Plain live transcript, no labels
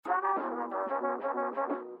All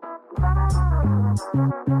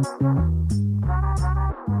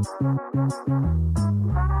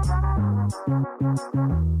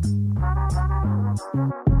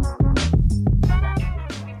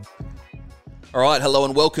right, hello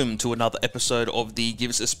and welcome to another episode of the Give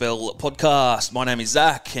Us a Spell podcast. My name is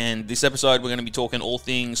Zach, and this episode we're going to be talking all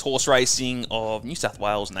things horse racing of New South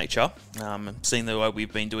Wales nature. Seeing the way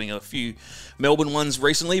we've been doing a few Melbourne ones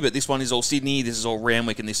recently, but this one is all Sydney, this is all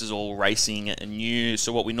Randwick, and this is all racing and news.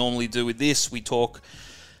 So what we normally do with this, we talk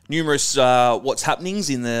numerous what's happenings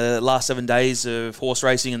in the last 7 days of horse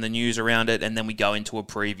racing and the news around it, and then we go into a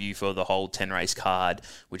preview for the whole 10-race card,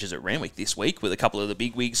 which is at Randwick this week, with a couple of the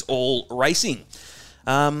big wigs all racing.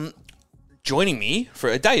 Joining me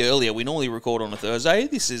for a day earlier, we normally record on a Thursday.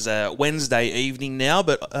 This is a Wednesday evening now,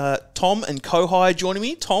 but Tom and Kohai joining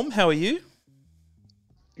me. Tom, how are you?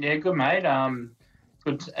 Yeah, good, mate.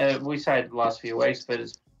 Good. We say it the last few weeks, but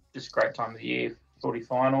it's just a great time of the year. 40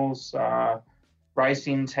 finals,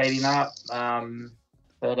 racing's heating up,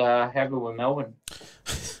 but how good were Melbourne?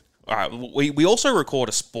 All right, we also record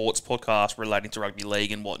a sports podcast relating to rugby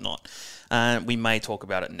league and whatnot. We may talk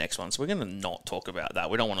about it next one, so we're going to not talk about that.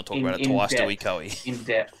 We don't want to talk about it twice, do we, Coey? In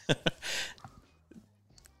depth.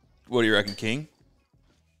 What do you reckon, King?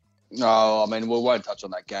 No, I mean, we won't touch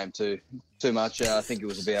on that game too much. I think it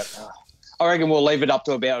was about... I reckon we'll leave it up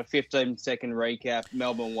to about a 15-second recap.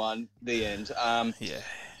 Melbourne won, the end. Yeah.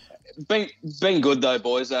 Been good though,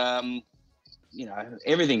 boys.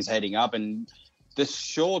 Everything's heading up, and the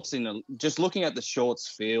shorts just looking at the shorts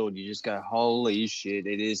field, you just go, holy shit!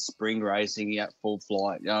 It is spring racing at full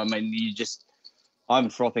flight. I mean, I'm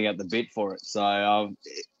frothing at the bit for it. So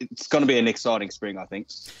it's going to be an exciting spring, I think.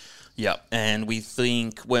 Yeah, and we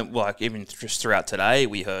think, even just throughout today,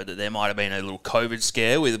 we heard that there might have been a little COVID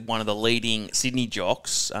scare with one of the leading Sydney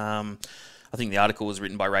jocks. I think the article was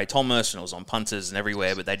written by Ray Thomas and it was on Punters and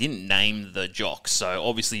everywhere, but they didn't name the jocks. So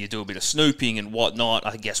obviously you do a bit of snooping and whatnot.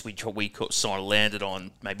 I guess we sort of landed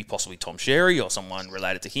on maybe possibly Tom Sherry or someone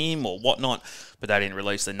related to him or whatnot, but they didn't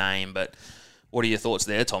release the name. But what are your thoughts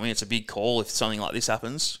there, Tommy? It's a big call if something like this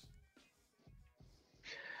happens.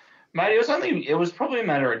 Mate, it was probably a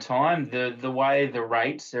matter of time, the way the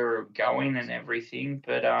rates are going and everything,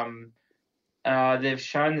 but they've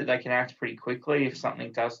shown that they can act pretty quickly if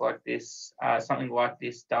something like this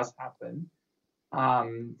does happen,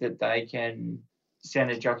 that they can send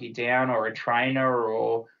a jockey down or a trainer,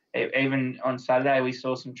 or even on Saturday we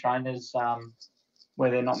saw some trainers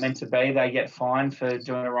where they're not meant to be, they get fined for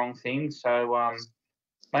doing the wrong thing. So,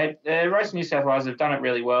 mate, Racing New South Wales have done it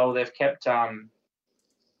really well. They've kept...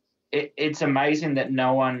 It's amazing that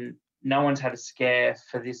no one's had a scare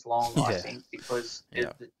for this long. Yeah. I think because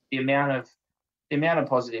the amount of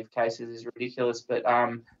positive cases is ridiculous. But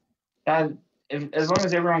as long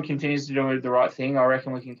as everyone continues to do the right thing, I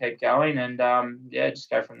reckon we can keep going and just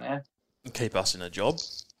go from there. Keep us in a job.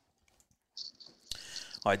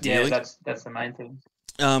 Ideally, yeah, that's the main thing.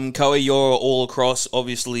 Coe, you're all across,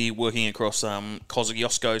 obviously working across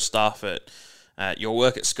Kosciuszko stuff at your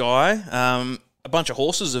work at Sky. A bunch of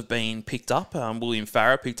horses have been picked up. William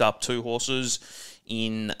Farrer picked up 2 horses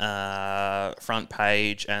in Front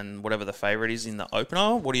Page and whatever the favourite is in the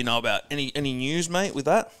opener. What do you know about any news, mate, with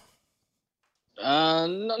that?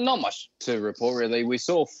 Not much to report, really. We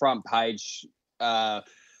saw Front Page go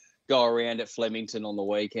around at Flemington on the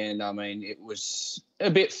weekend. I mean, it was a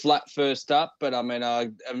bit flat first up, but I mean, I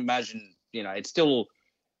imagine, it's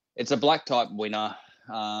a black type winner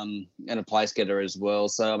and a place getter as well.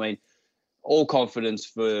 So, I mean, all confidence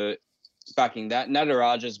for backing that.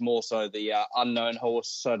 Nataraja's more so the unknown horse,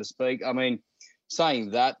 so to speak. I mean, saying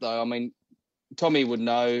that, though, I mean, Tommy would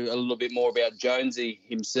know a little bit more about Jonesy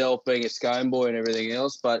himself, being a Scone boy and everything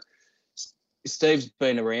else, but Steve's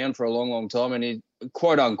been around for a long, long time, and he,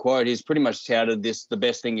 quote unquote, he's pretty much touted this the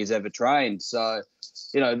best thing he's ever trained. So,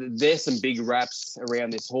 there's some big raps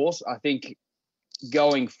around this horse. I think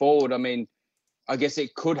going forward, I mean, I guess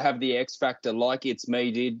it could have the X factor like It's Me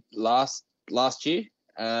did last year.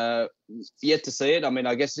 Yet to see it. I mean,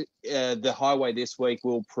 I guess the highway this week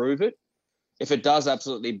will prove it. If it does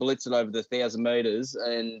absolutely blitz it over the 1,000 metres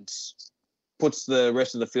and puts the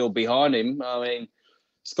rest of the field behind him, I mean,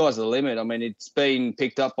 sky's the limit. I mean, it's been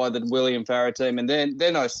picked up by the William Farrer team, and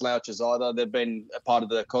they're no slouches either. They've been a part of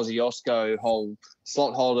the Kosciuszko whole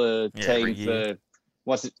slot holder team for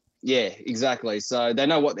Yeah, exactly. So they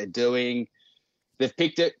know what they're doing. They've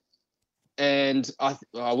picked it. And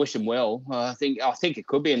I wish him well. I think it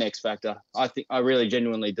could be an X factor. I really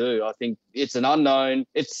genuinely do. I think it's an unknown.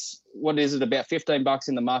 It's what is it, about $15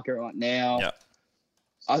 in the market right now. Yeah.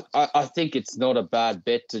 I think it's not a bad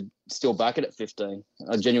bet to still back it at 15.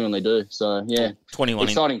 I genuinely do. So, yeah, 21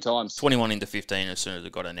 exciting times. 21 into 15 as soon as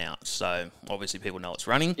it got announced. So, obviously, people know it's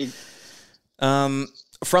running.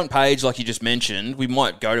 Front page, like you just mentioned, we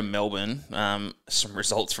might go to Melbourne. Some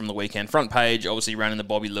results from the weekend. Front page, obviously, running the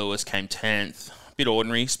Bobby Lewis, came 10th. Bit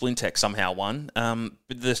ordinary. Splintech somehow won.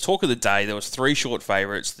 But the talk of the day, there was 3 short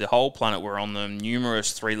favourites. The whole planet were on them.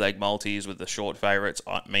 Numerous 3-leg multis with the short favourites,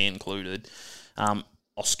 me included.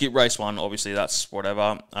 I'll skip race 1, obviously that's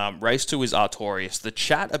whatever. Race 2 is Artorias. The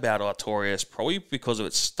chat about Artorias, probably because of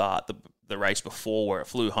its start, the race before where it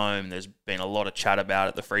flew home, there's been a lot of chat about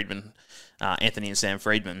it, the Friedman, Anthony and Sam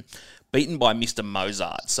Friedman, beaten by Mr.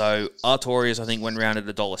 Mozart. So Artorias, I think, went round at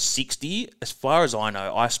 $1.60. As far as I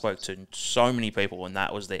know, I spoke to so many people and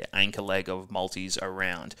that was their anchor leg of multis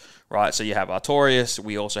around, right? So you have Artorias,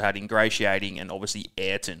 we also had Ingratiating and obviously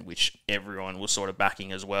Ayrton, which everyone was sort of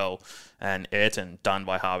backing as well. And Ayrton, done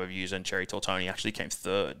by Harbour Views and Cherry Tortoni, actually came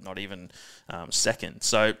 3rd, not even 2nd.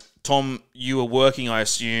 So, Tom, you were working, I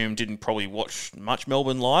assume, didn't probably watch much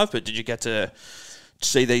Melbourne live, but did you get to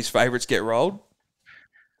see these favourites get rolled?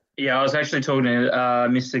 Yeah, I was actually talking to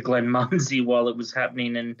Mr. Glenn Munsey while it was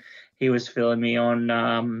happening, and he was filling me in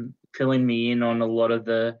on a lot of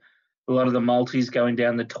the multis going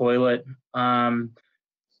down the toilet. Tab's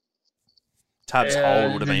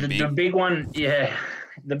hold would have been big. The big one, yeah.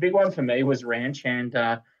 The big one for me was Ranch, and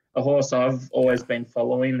a horse I've always been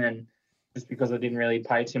following, and just because I didn't really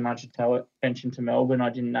pay too much attention to Melbourne,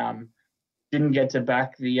 I didn't get to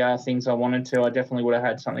back the things I wanted to. I definitely would have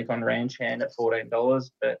had something on Ranch Hand at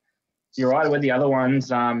 $14, but you're right with the other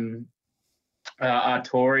ones.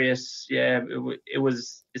 Artorias, yeah, it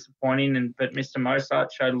was disappointing, but Mr.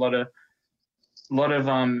 Mozart showed a lot of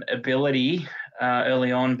ability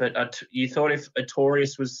early on, but you thought if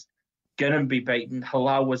Artorias was going to be beaten,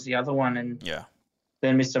 Halal was the other one, and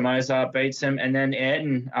then Mr. Mozart beats him, and then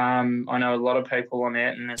Ayrton. I know a lot of people on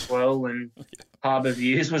Ayrton as well, and Harbour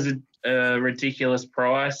Views was a ridiculous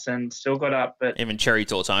price and still got up, but even Cherry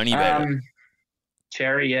Tortoni,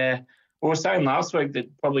 Cherry, yeah. We were saying last week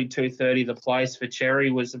that probably $2.30 the place for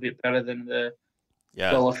Cherry was a bit better than the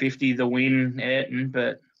 $1.50 the win Ayrton,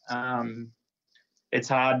 but it's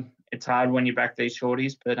hard. It's hard when you back these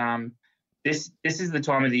shorties, but this is the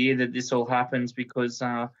time of the year that this all happens because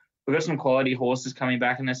we've got some quality horses coming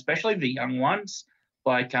back, and especially the young ones.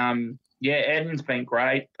 Like, Ayrton's been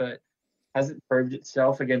great, but hasn't proved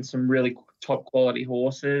itself against some really top quality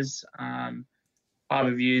horses.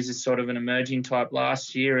 Harbour Views is sort of an emerging type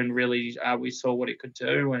last year, and really we saw what it could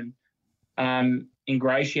do. And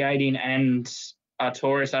Ingratiating and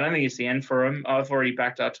Artorias, I don't think it's the end for him. I've already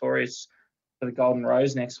backed Artorias for the Golden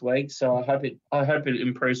Rose next week, so I hope it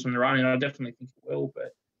improves from the run, and I definitely think it will.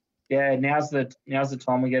 But yeah, now's the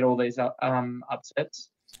time we get all these upsets.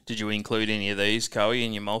 Did you include any of these, Coey,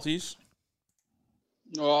 in your multis?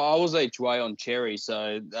 Well, I was each way on Cherry,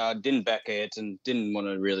 so I didn't back it and didn't want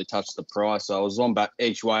to really touch the price. So I was on back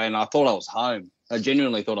each way, and I thought I was home. I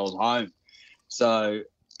genuinely thought I was home. So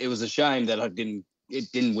it was a shame that it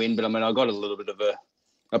didn't win, but I mean, I got a little bit of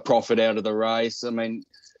a profit out of the race. I mean,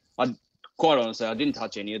 quite honestly, I didn't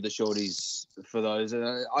touch any of the shorties for those.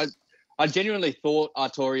 I genuinely thought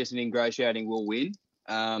Artorias and Ingratiating will win,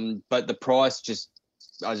 but the price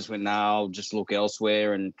I just went, I'll just look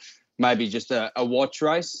elsewhere and maybe just a watch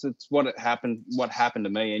race. It's what happened to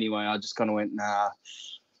me anyway. I just kind of went,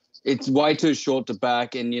 it's way too short to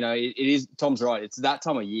back. And, it is, Tom's right. It's that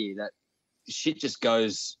time of year that shit just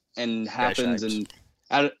goes and happens. And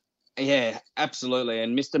yeah, absolutely.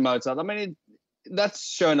 And Mr. Mozart, I mean, that's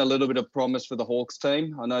shown a little bit of promise for the Hawks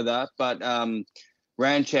team. I know that. But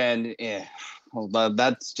Ranchan, yeah, well,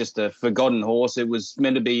 that's just a forgotten horse. It was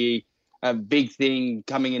meant to be a big thing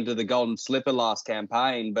coming into the Golden Slipper last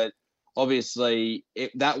campaign, but obviously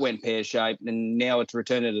that went pear-shaped, and now it's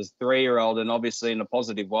returned as a 3-year-old, and obviously in a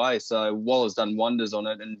positive way. So Waller's done wonders on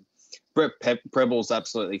it, and Brett Preble's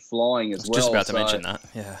absolutely flying as well. Just about to mention that,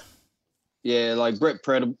 yeah. Yeah, like Brett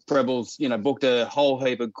Preble's, booked a whole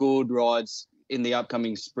heap of good rides in the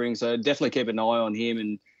upcoming spring, so definitely keep an eye on him,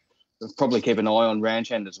 and probably keep an eye on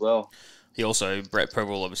Ranchhand as well. Brett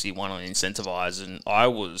Preble obviously won on Incentivise, and I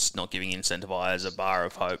was not giving Incentivise a bar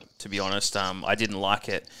of hope, to be honest. I didn't like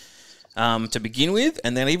it. to begin with,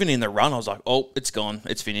 and then even in the run, I was like, oh, it's gone,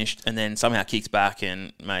 it's finished, and then somehow kicked back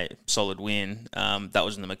and made solid win. That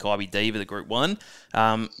was in the Maccabi Diva, the Group 1.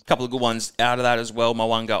 A couple of good ones out of that as well.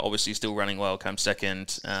 Mwanga obviously still running well, came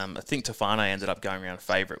second. I think Tafane ended up going around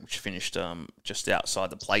favourite, which finished just outside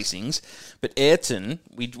the placings. But Ayrton,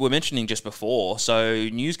 we were mentioning just before, so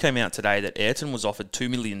news came out today that Ayrton was offered $2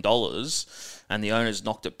 million and the owners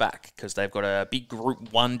knocked it back because they've got a big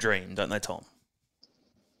Group 1 dream, don't they, Tom?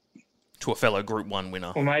 To a fellow Group 1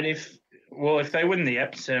 winner. Well, mate, if they win the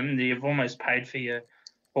Epsom, you've almost paid for your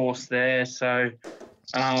horse there. So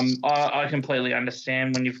I completely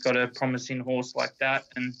understand when you've got a promising horse like that.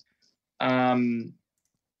 And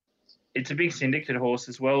it's a big syndicate horse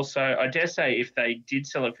as well. So I dare say if they did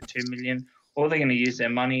sell it for $2 million, all they're going to use their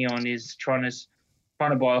money on is trying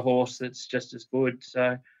to buy a horse that's just as good.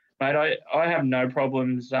 So, mate, I have no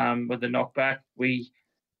problems with the knockback.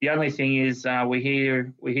 The only thing is we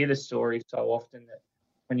hear the story so often that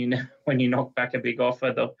when you knock back a big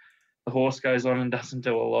offer, the horse goes on and doesn't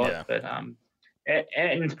do a lot. Yeah. But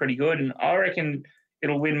Ayrton's pretty good, and I reckon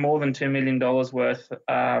it'll win more than $2 million worth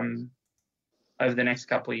over the next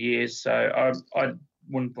couple of years. So I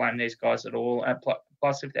wouldn't blame these guys at all.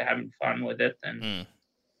 Plus, if they're having fun with it, then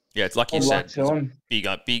yeah, it's like you said, big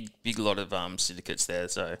lot of syndicates there.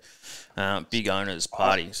 So big owners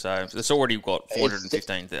party. So it's already got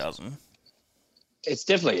 415,000. It's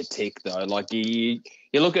definitely a tick though. Like you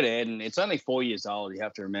look at Ayrton, it's only 4 years old. You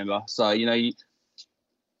have to remember. So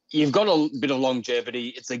you've got a bit of longevity.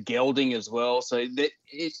 It's a gelding as well. So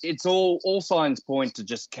it's all signs point to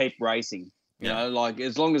just keep racing. You know, like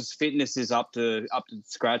as long as fitness is up to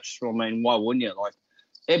scratch. I mean, why wouldn't you? Like.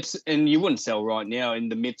 And you wouldn't sell right now in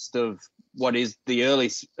the midst of what is the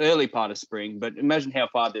early part of spring. But imagine how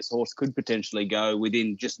far this horse could potentially go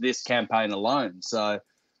within just this campaign alone. So,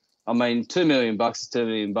 I mean, $2 million is $2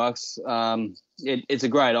 million. It's a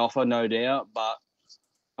great offer, no doubt. But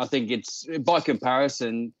I think it's by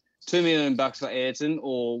comparison, $2 million for Ayrton,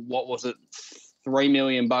 or what was it, $3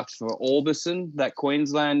 million for Orbison, that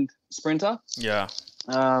Queensland sprinter. Yeah.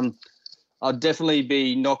 I'd definitely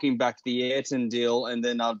be knocking back the Ayrton deal, and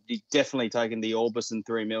then I'd be definitely taking the Orbison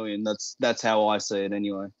 $3 million. That's how I see it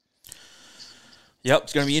anyway. Yep,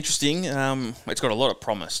 it's going to be interesting. It's got a lot of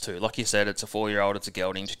promise too. Like you said, it's a 4-year-old. It's a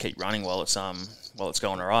gelding. Just keep running while it's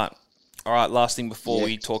going all right. All right, last thing before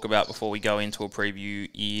we go into a preview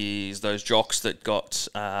is those jocks that got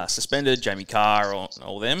suspended, Jamie Carr,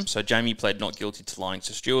 all them. So Jamie pled not guilty to lying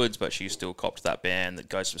to stewards, but she still copped that ban that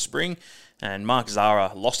goes for spring. And Mark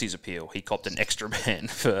Zara lost his appeal. He copped an extra ban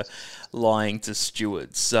for lying to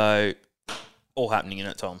stewards. So all happening in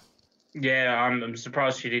it, Tom. Yeah, I'm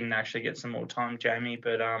surprised she didn't actually get some more time, Jamie.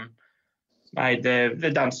 But mate,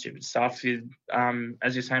 they've done stupid stuff.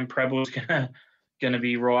 As you're saying, Preble's gonna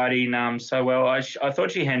be riding so well. I thought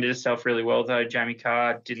she handled herself really well though. Jamie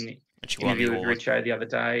Carr didn't interview with Richo the other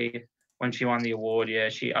day when she won the award. Yeah,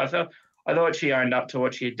 I thought she owned up to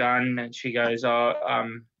what she had done, and she goes,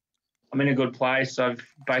 I'm in a good place. I've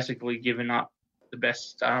basically given up the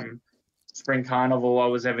best spring carnival I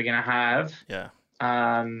was ever going to have. Yeah.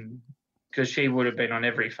 Because she would have been on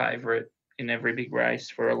every favourite in every big race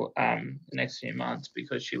for the next few months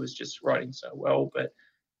because she was just riding so well. But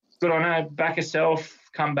good on her. Back herself,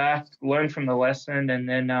 come back, learn from the lesson, and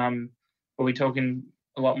then we'll be talking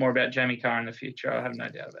a lot more about Jamie Carr in the future. I have no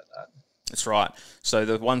doubt about that. That's right. So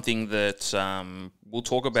the one thing that we'll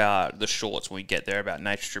talk about the shorts when we get there about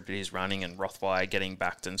Nature Strip that he's running and Rothwire getting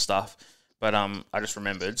backed and stuff. But I just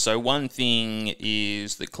remembered. So one thing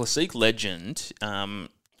is the Classique Legend,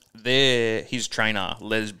 his trainer,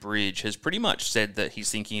 Les Bridge, has pretty much said that he's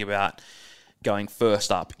thinking about going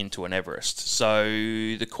first up into an Everest. So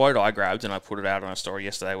the quote I grabbed and I put it out on a story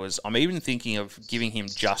yesterday was, I'm even thinking of giving him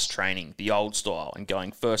just training, the old style, and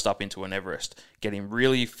going first up into an Everest, get him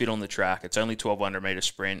really fit on the track. It's only 1,200 metre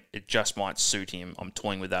sprint. It just might suit him. I'm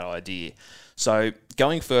toying with that idea. So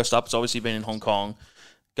going first up, it's obviously been in Hong Kong,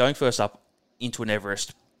 going first up into an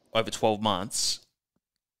Everest over 12 months,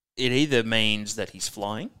 it either means that he's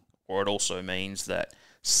flying or it also means that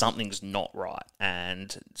something's not right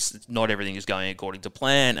and not everything is going according to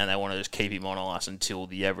plan and they want to just keep him on ice until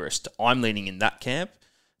the Everest. I'm leaning in that camp.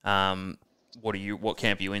 What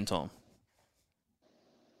camp are you in, Tom?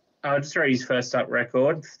 I just read his first up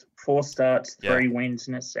record. 4 starts, 3 wins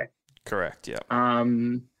in a sec. Correct, yeah.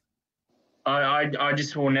 I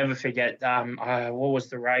just will never forget what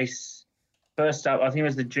was the race? First up, I think it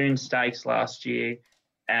was the June Stakes last year,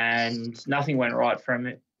 and nothing went right for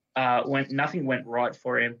him. Nothing went right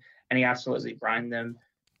for him, and he absolutely brained them.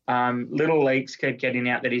 Little leaks kept getting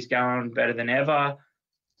out that he's going better than ever.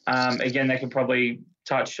 Again, they could probably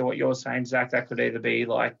touch to what you're saying, Zach, that could either be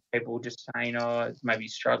like people just saying, oh, maybe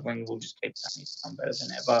he's struggling, we'll just keep saying he's done better than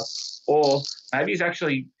ever. Or maybe he's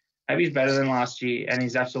better than last year and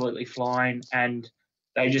he's absolutely flying and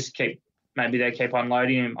they just keep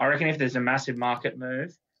unloading him. I reckon if there's a massive market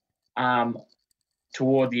move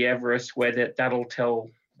toward the Everest, where that'll tell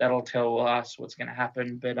us what's going to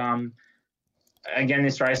happen. But again,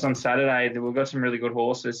 this race on Saturday, we've got some really good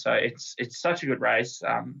horses, so it's such a good race.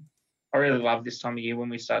 I really love this time of year when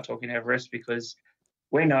we start talking Everest because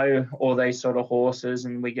we know all these sort of horses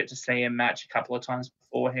and we get to see them match a couple of times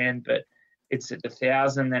beforehand, but it's at the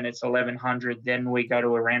 1,000, then it's 1,100, then we go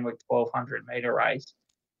to a Randwick 1,200 metre race.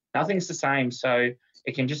 Nothing's the same, so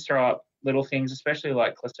it can just throw up little things, especially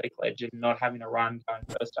like Classic Legend not having a run going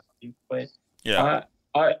first up into it. Yeah.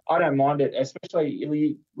 I don't mind it,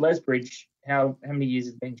 especially Les Bridge, how many years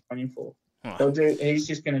has been training for. Oh. He's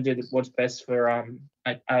just going to do what's best for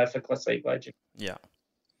Classic Legend. Yeah.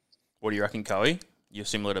 What do you reckon, Coe? You're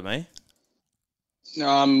similar to me. No,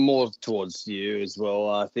 I'm more towards you as well.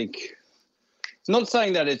 I think, not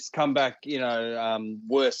saying that it's come back,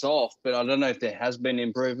 worse off, but I don't know if there has been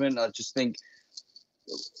improvement. I just think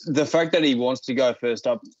the fact that he wants to go first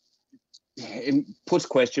up, it puts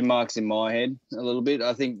question marks in my head a little bit.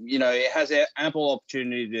 I think, it has ample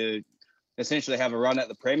opportunity to essentially have a run at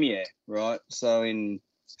the Premier, right? So in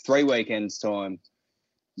 3 weekends' time,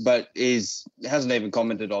 but hasn't even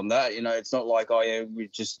commented on that. It's not like, oh yeah,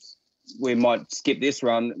 we might skip this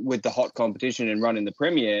run with the hot competition and run in the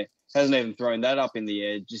Premier. Hasn't even thrown that up in the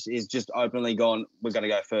air. He's just openly gone, we're going to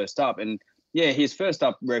go first up. And yeah, his first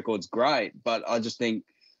up record's great, but I just think,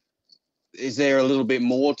 is there a little bit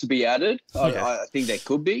more to be added? Yeah. I think there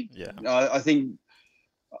could be. Yeah. I think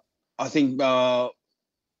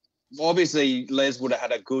obviously Les would have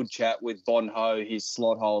had a good chat with Bon Ho, his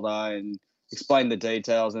slot holder, and explained the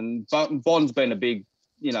details. And Bon's been a big,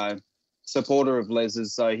 supporter of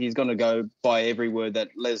Les's, so he's going to go by every word that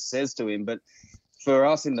Les says to him. But for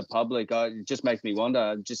us in the public, it just makes me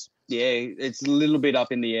wonder. It's a little bit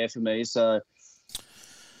up in the air for me. So.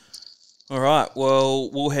 All right, well,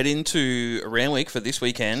 we'll head into Randwick for this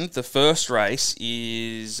weekend. The first race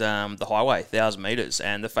is the Highway, 1,000 metres,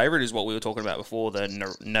 and the favourite is what we were talking about before, the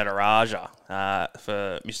Nataraja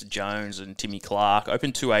for Mr. Jones and Timmy Clark.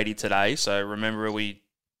 Open 280 today, so remember we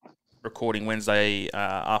recording Wednesday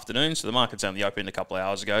afternoon, so the market's only opened a couple of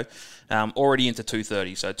hours ago. Already into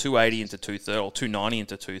 230, so 280 into 230, or 290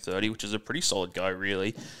 into 230, which is a pretty solid go,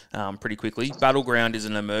 really, pretty quickly. Battleground is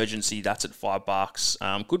an emergency, that's at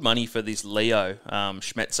 $5. Good money for this Leo,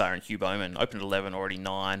 Schmetzer and Hugh Bowman. Opened at 11, already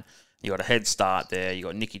 9. You got a head start there, you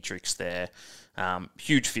got Nicky Tricks there.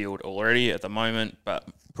 Huge field already at the moment, but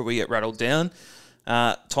probably get rattled down.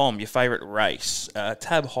 Tom, your favourite race,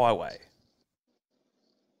 Tab Highway.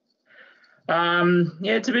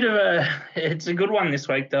 It's a good one this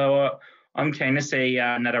week though. I'm keen to see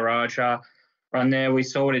Nataraja run there. We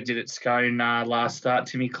saw what it did at Scone last start.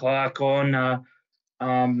 Timmy Clark on.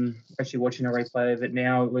 Actually watching a replay of it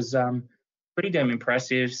now, it was pretty damn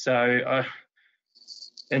impressive. So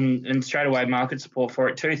and straight away market support for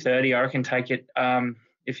it. 230, I reckon take it.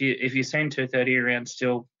 If you're seeing 230 around,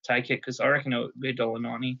 still take it because I reckon it would be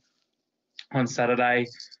 $1.90 on Saturday.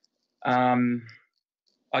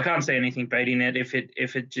 I can't see anything beating it if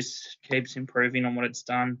it just keeps improving on what it's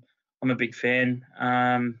done. I'm a big fan.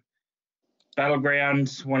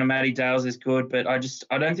 Battleground, one of Matty Dale's is good, but I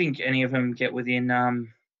don't think any of them get within a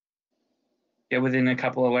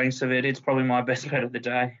couple of lengths of it. It's probably my best bet of the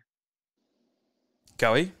day.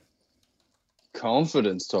 Coe?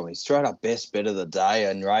 Confidence, Tommy. Straight up best bet of the day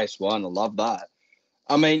in race 1. I love that.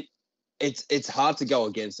 I mean, it's hard to go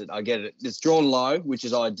against it. I get it. It's drawn low, which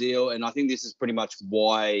is ideal, and I think this is pretty much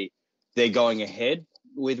why they're going ahead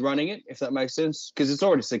with running it, if that makes sense, because it's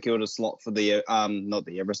already secured a slot for the not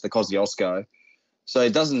the Everest, the Kosciuszko, so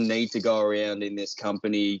it doesn't need to go around in this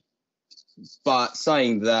company. But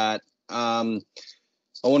saying that, I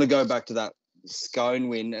want to go back to that Scone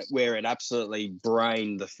win where it absolutely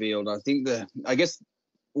brained the field. I guess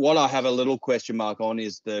what I have a little question mark on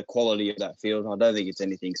is the quality of that field. I don't think it's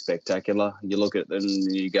anything spectacular. You look at them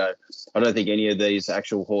and you go, I don't think any of these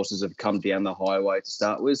actual horses have come down the highway to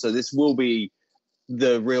start with. So this will be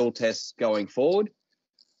the real test going forward.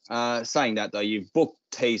 Saying that, though, you've booked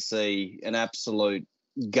TC, an absolute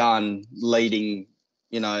gun leading,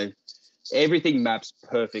 everything maps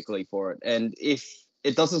perfectly for it. And if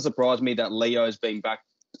it doesn't surprise me that Leo's been back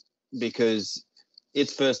because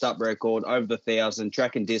its first up record over the 1,000,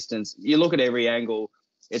 track and distance. You look at every angle,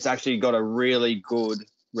 it's actually got a really good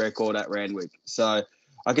record at Randwick. So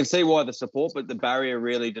I can see why the support, but the barrier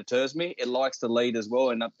really deters me. It likes to lead as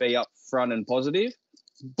well and be up front and positive.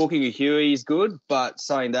 booking a Huey is good, but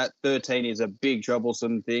saying that 13 is a big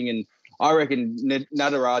troublesome thing, and I reckon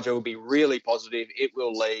Nataraja will be really positive. It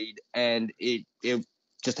will lead, and it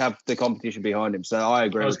just have the competition behind him. So I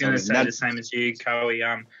agree. I was going to say the same as you, Coe.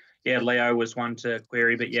 Leo was one to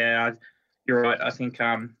query, but you're right. I think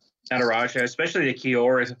Nataraja, especially the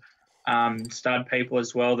Kiora stud people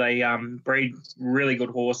as well, they breed really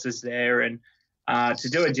good horses there, and to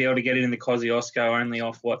do a deal to get it in the Kosciuszko only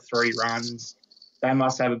off 3 runs, they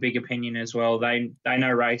must have a big opinion as well. They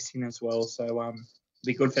know racing as well, so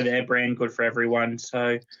be good for their brand, good for everyone.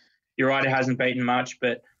 So you're right, it hasn't beaten much,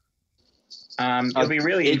 but it'll be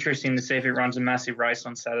really interesting to see if it runs a massive race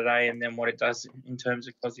on Saturday and then what it does in terms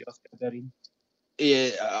of Kosciuszko betting. Yeah,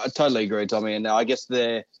 I totally agree, Tommy. And I guess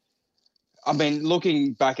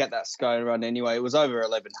looking back at that Scone run anyway, it was over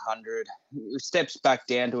 1,100. It steps back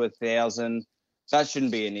down to 1,000. That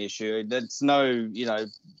shouldn't be an issue. That's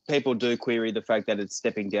people do query the fact that it's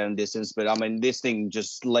stepping down in distance, but this thing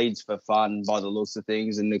just leads for fun by the looks of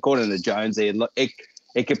things. And according to Jones, it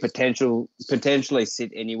could potentially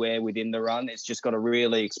sit anywhere within the run. It's just got a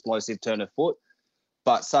really explosive turn of foot.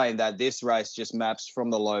 But saying that, this race just maps from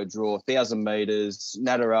the low draw, 1,000 metres,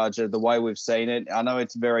 Nataraja, the way we've seen it. I know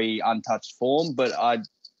it's very untouched form, but I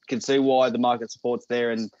can see why the market support's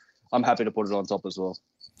there, and I'm happy to put it on top as well.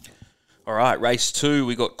 All right, race 2,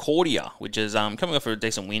 we got Cordia, which is coming off a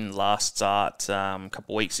decent win last start a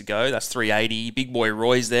couple of weeks ago. That's 380. Big Boy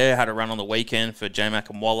Roy's there, had a run on the weekend for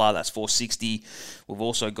J-Mac and Waller. That's 460. We've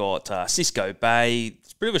also got Cisco Bay.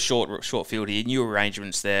 It's a bit of a short field here. New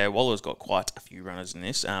arrangements there. Waller's got quite a few runners in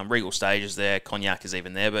this. Regal Stage is there. Cognac is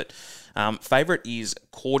even there, but favourite is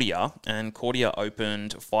Cordia, and Cordia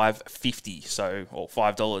opened $5.50, or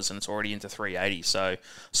 $5, and it's already into $3.80. So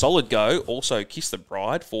solid go. Also, Kiss the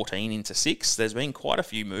Bride, 14 into 6. There's been quite a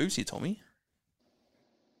few moves here, Tommy.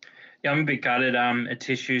 Yeah, I'm a bit gutted. A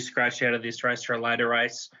Tissue scratched out of this race for a later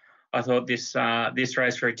race. I thought this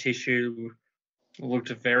race for a Tissue looked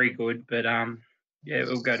very good, but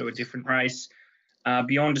we'll go to a different race.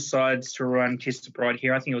 Beyond decides to run Kiss the Bride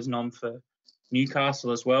here. I think it was nom for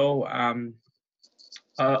Newcastle as well. I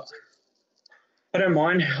don't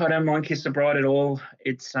mind Kiss the Bride at all.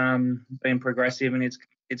 It's been progressive in its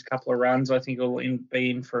couple of runs. I think it'll be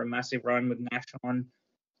in for a massive run with Nash on.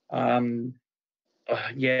 I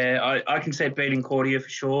can see it beating Cordia for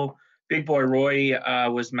sure. Big Boy Roy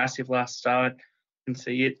was massive last start. I can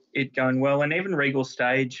see it going well. And even Regal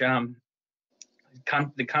Stage, the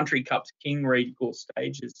Country Cup's King Regal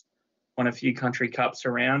Stage is won a few Country Cups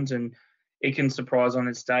around, and it can surprise on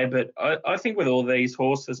its day. But I think with all these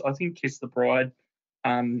horses, I think Kiss the Bride,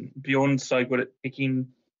 Bjorn's so good at picking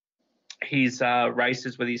his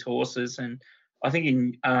races with his horses, and I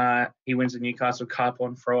think he wins the Newcastle Cup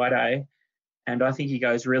on Friday, and I think he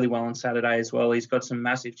goes really well on Saturday as well. He's got some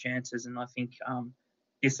massive chances, and I think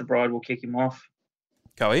Kiss the Bride will kick him off.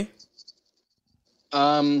 Coey?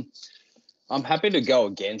 I'm happy to go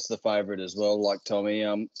against the favourite as well, like Tommy.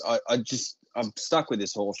 I'm stuck with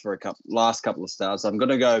this horse for last couple of starts. I'm going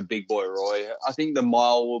to go Big Boy Roy. I think the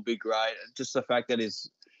mile will be great. Just the fact that it's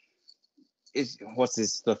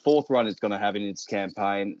the 4th run it's going to have in its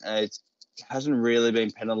campaign. It hasn't really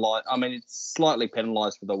been penalised. It's slightly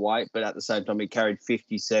penalised for the weight, but at the same time, it carried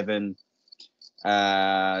 57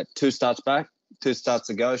 2 starts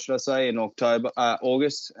ago, should I say, in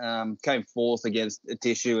August. Came 4th against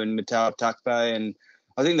Tissue and Matao Takpe, and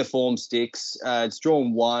I think the form sticks. It's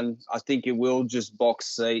drawn 1. I think it will just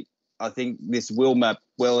box seat. I think this will map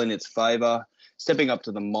well in its favour. Stepping up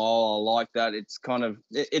to the mile, I like that. It's a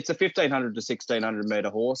 1,500 to 1,600 metre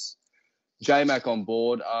horse. J-Mac on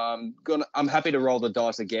board. I'm happy to roll the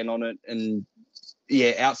dice again on it. And,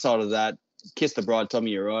 outside of that, Kiss the Bride,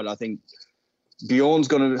 Tommy, you're right. I think Bjorn's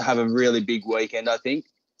going to have a really big weekend, I think,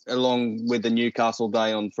 along with the Newcastle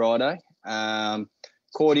day on Friday.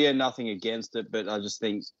 Cordia, nothing against it, but I just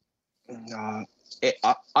think I'm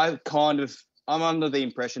under the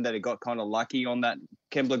impression that it got kind of lucky on that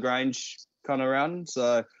Kembla Grange kind of run.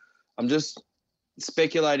 So I'm just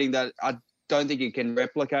speculating that I don't think it can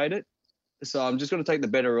replicate it. So I'm just going to take the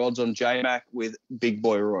better odds on J-Mac with Big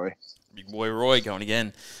Boy Roy. Big Boy Roy going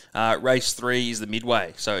again. Race 3 is the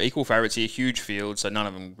Midway. So equal favourites here, huge field, so none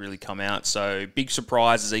of them really come out. So big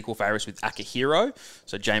surprise is equal favourites with Akihiro.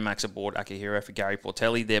 So J-Max aboard Akihiro for Gary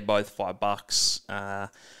Portelli. They're both $5.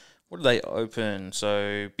 What do they open?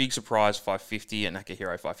 So big surprise, $5.50, and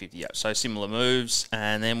Akihiro $5.50. Yeah, so similar moves.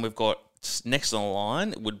 And then we've got next on the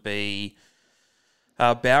line would be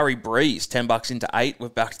Bowery Breeze, $10 into 8.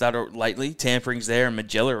 We've backed that lately. Tampering's there and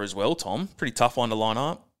Magella as well, Tom. Pretty tough one to line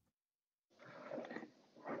up.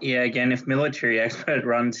 Yeah, again, if Military Expert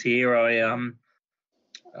runs here,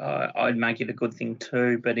 I'd make it a good thing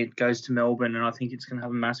too. But it goes to Melbourne, and I think it's going to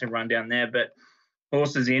have a massive run down there. But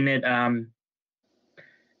horses in it.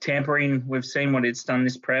 Tampering, we've seen what it's done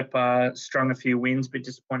this prep. Strung a few wins, but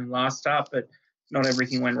disappointing last start. But not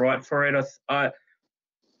everything went right for it. I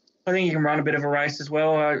think you can run a bit of a race as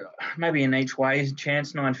well. Maybe in each way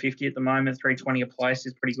chance. 950 at the moment, 320 a place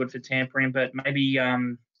is pretty good for Tampering. But maybe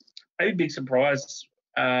Big Surprise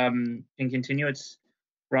can continue its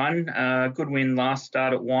run. Good win last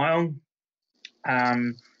start at Wyong.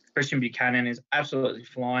 Christian Buchanan is absolutely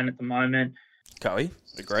flying at the moment. Coey,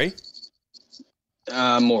 agree?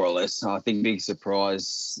 More or less. I think Big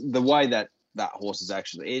Surprise, the way that horse is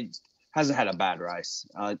actually, it hasn't had a bad race.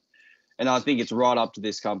 And I think it's right up to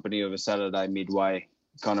this company of a Saturday midway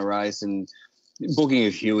kind of race. And booking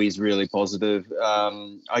of Huey is really positive.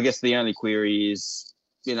 I guess the only query is,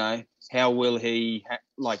 how will he,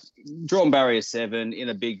 drawn barrier 7 in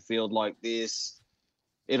a big field like this,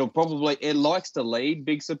 it likes to lead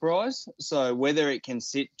Big Surprise. So whether it can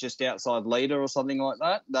sit just outside leader or something like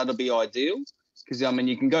that, that'll be ideal. Because,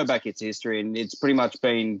 you can go back its history and it's pretty much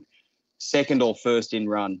been second or first in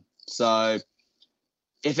run. So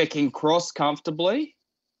if it can cross comfortably,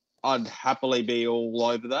 I'd happily be all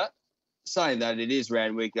over that. Saying that, it is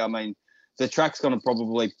Randwick. The track's going to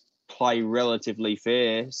probably play relatively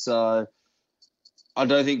fair. So I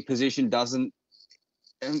don't think position doesn't,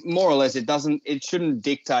 more or less, it shouldn't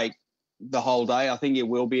dictate the whole day. I think it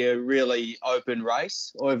will be a really open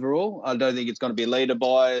race overall. I don't think it's going to be leader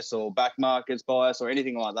bias or back markets bias or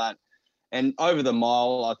anything like that. And over the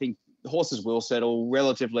mile, I think horses will settle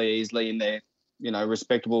relatively easily in their,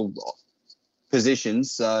 respectable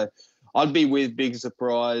positions. So I'd be with Big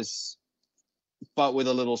Surprise, but with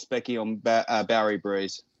a little specky on Barry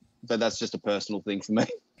Breeze. But that's just a personal thing for me.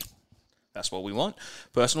 That's what we want.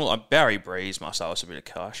 Personal, Barry Breeze must owe us a bit of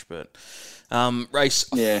cash, but race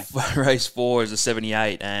 4 is a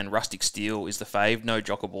 78, and Rustic Steel is the fave. No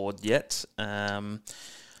jock aboard yet. Don't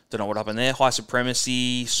know what happened there. High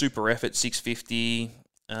Supremacy, Super Effort 650.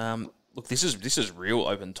 Look, this is real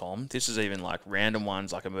open, Tom. This is even like random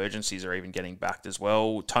ones, like emergencies are even getting backed as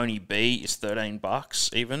well. Tony B is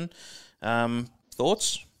 $13 even.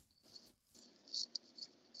 Thoughts?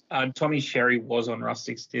 Tommy Sherry was on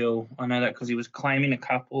Rustic Steel. I know that because he was claiming a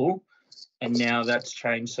couple, and now that's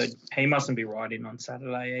changed. So he mustn't be riding on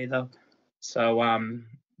Saturday either. So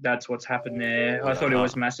that's what's happened there. I thought it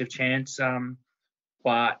was a massive chance,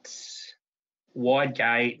 but wide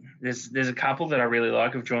gate. There's a couple that I really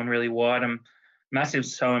like have drawn really wide. I'm massive.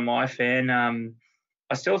 So am I fan.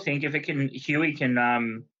 I still think if Huey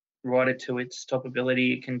can ride it to its top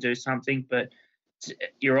ability, it can do something. But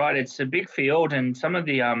you're right, it's a big field, and some of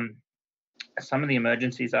the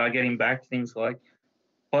emergencies are getting back. Things like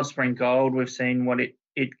Hot Spring Gold, we've seen what it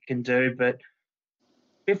can do. But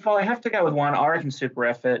if I have to go with one, I reckon Super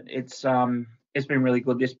Effort. It's been really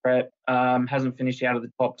good this prep. Hasn't finished out of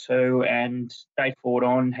the top 2, and Jay Ford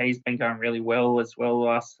on, he's been going really well as well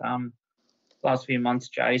last few months,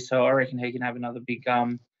 Jay. So I reckon he can have another big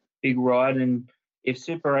ride. And if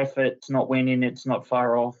Super Effort's not winning, it's not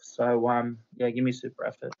far off. So, give me Super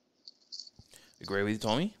Effort. Agree with you,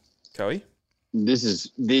 Tommy? Coey? This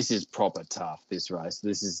is proper tough, this race.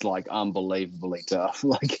 This is, unbelievably tough.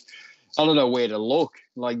 I don't know where to look.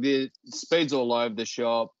 The speed's all over the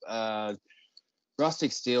shop.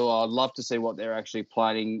 Rustic Steel, I'd love to see what they're actually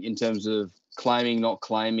planning in terms of claiming, not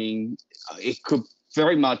claiming. It could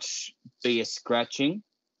very much be a scratching,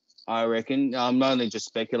 I reckon. I'm only just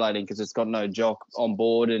speculating because it's got no jock on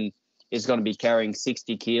board and it's going to be carrying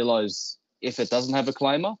 60 kilos if it doesn't have a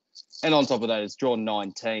claimer. And on top of that, it's drawn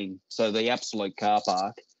 19, so the absolute car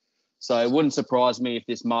park. So it wouldn't surprise me if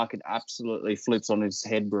this market absolutely flips on its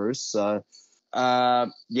head, Bruce. So,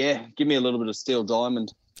 give me a little bit of Steel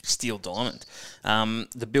Diamond. Steel Diamond.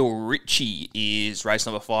 The Bill Ritchie is race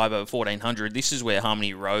number 5 over 1,400. This is where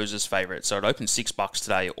Harmony Rose is favourite. So it opened $6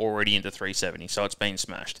 today, already into 370. So it's been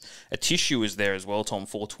smashed. A Tissue is there as well, Tom,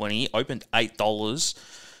 420. Opened $8,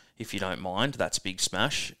 if you don't mind. That's a big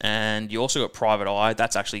smash. And you also got Private Eye.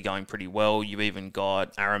 That's actually going pretty well. You've even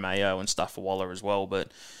got Arameo and stuff for Waller as well.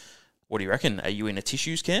 But what do you reckon? Are you in a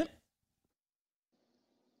Tissues camp?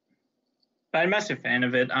 I'm a massive fan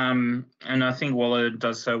of it, and I think Waller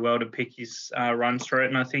does so well to pick his runs through it,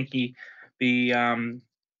 and I think he'd be trying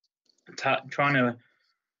to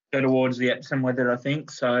go towards the Epsom with it, I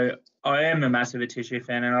think. So I am a massive Tissue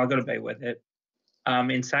fan, and I've got to be with it.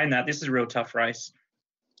 In saying that, this is a real tough race.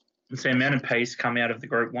 So Amount of Peace come out of the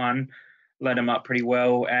Group 1, led him up pretty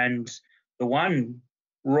well, and the one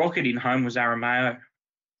rocketing home was Arameo.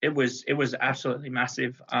 It was absolutely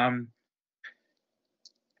massive.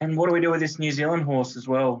 And what do we do with this New Zealand horse as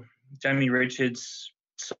well? Jamie Richards,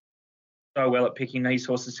 so well at picking these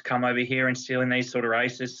horses to come over here and stealing these sort of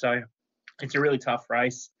races. So it's a really tough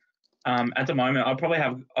race. At the moment, I've probably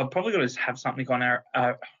got to have something on our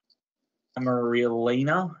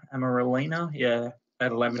Amarelina, yeah,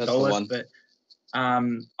 at $11. But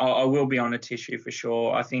I will be on a tissue for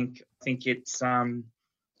sure. I think it's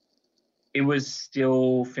it was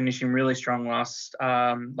still finishing really strong last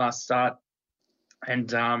start,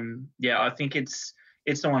 and I think it's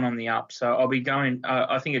the one on the up. So I'll be going.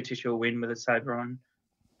 I think a tissue will win with a saver on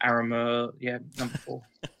Aramur, number 4.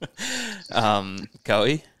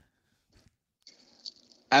 Coey?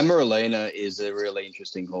 Amarelina is a really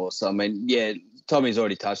interesting horse. I mean, Tommy's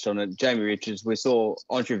already touched on it. Jamie Richards, we saw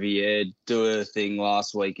Entrevier do a thing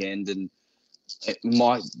last weekend, and it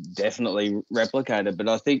might definitely replicate it. But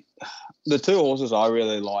I think the two horses I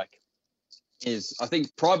really like is, I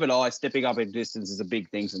think Private Eye stepping up in distance is a big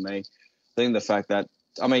thing for me. I think the fact that,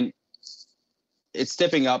 I mean, it's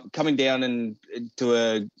stepping up, coming down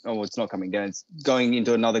it's not coming down, it's going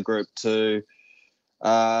into another Group 2.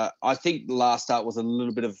 I think the last start was a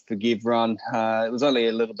little bit of a forgive run. It was only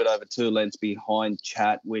a little bit over 2 lengths behind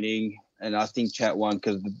Chat winning, and I think Chat won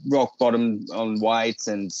because the rock bottom on weights,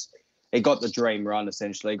 and it got the dream run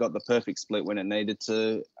essentially. It got the perfect split when it needed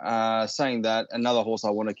to. Saying that, another horse I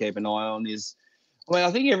want to keep an eye on is, I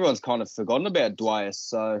think everyone's kind of forgotten about Dwayus.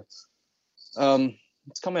 So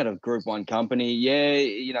it's come out of Group 1 company. Yeah,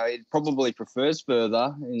 it probably prefers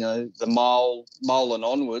further, the mile and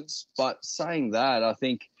onwards. But saying that, I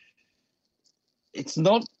think it's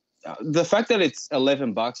not the fact that it's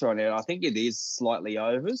 $11 right now. I think it is slightly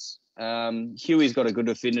overs. Huey's got a good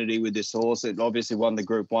affinity with this horse. It obviously won the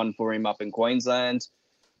Group 1 for him up in Queensland.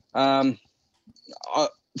 For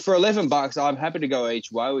 $11, I'm happy to go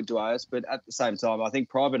each way with Dwayus, but at the same time, I think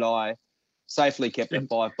Private Eye safely kept at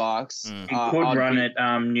 $5. He could run at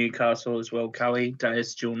Newcastle as well, Coey.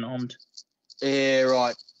 Dais dual nommed. Yeah,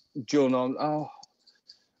 right. Dual nommed. Oh,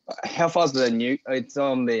 how far's the new? It's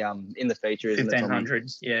on the in the feature, isn't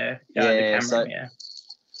 1500. it? Yeah.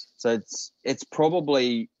 So it's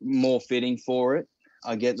probably more fitting for it.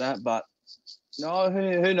 I get that, but no,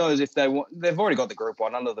 who knows if they want? They've already got the Group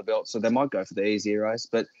 1 under the belt, so they might go for the easier race.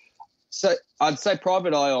 But so I'd say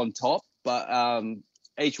Private Eye on top, but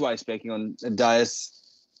each way speaking on Dais,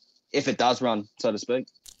 if it does run, so to speak.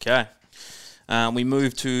 Okay. We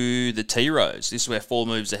move to the T-Rose. This is where 4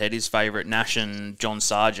 moves ahead. His favourite, Nash and John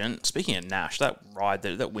Sargent. Speaking of Nash, that ride,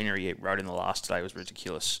 that winner he rode in the last today was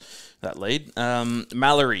ridiculous, that lead.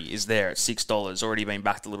 Mallory is there at $6, already been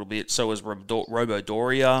backed a little bit. So is Robo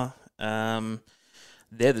Doria.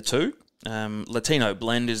 They're the two. Latino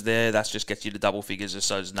Blend is there. That just gets you to double figures,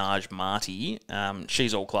 so is Naj Marty.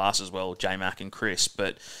 She's all class as well, J-Mac and Chris.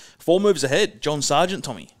 But 4 moves ahead. John Sargent,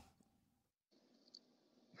 Tommy.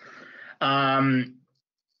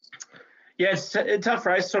 It's a tough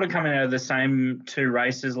race, sort of coming out of the same 2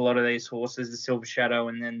 races. A lot of these horses, the Silver Shadow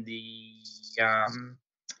and then the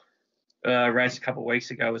race a couple of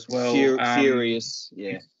weeks ago as well. Furious,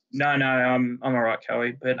 yeah. No, I'm all right,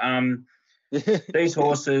 Coey. But these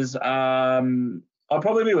horses, I'll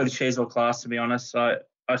probably be with Cheezel Class, to be honest. I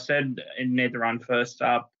said it need to run first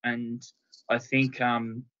up, and I think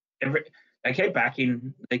they keep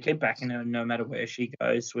backing her no matter where she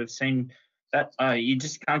goes. We've seen that you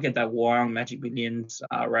just can't get that Wyong Magic Millions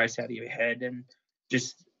race out of your head, and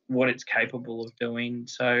just what it's capable of doing.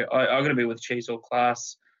 So I'm going to be with Cheezel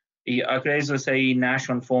Class. I could easily see Nash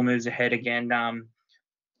on 4 moves ahead again,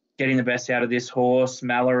 getting the best out of this horse.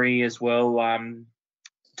 Mallory as well,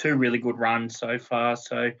 2 really good runs so far.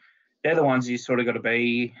 So they're the ones you sort of got to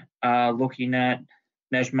be looking at.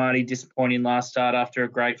 Najmati disappointing last start after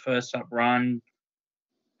a great first up run.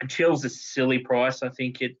 Chill's a silly price. I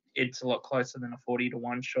think it's a lot closer than a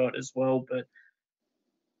 40-1 shot as well. But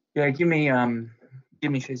yeah, give me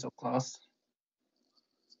Cheezel Class.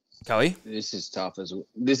 Coey? This is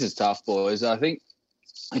tough, boys. I think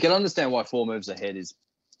I can understand why 4 moves ahead is,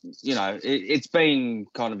 it's been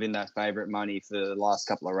kind of in that favourite money for the last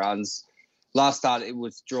couple of runs. Last start, it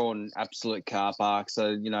was drawn absolute car park.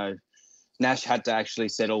 So, Nash had to actually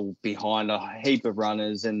settle behind a heap of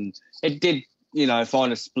runners, and it did,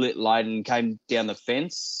 find a split late and came down the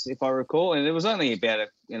fence, if I recall. And it was only about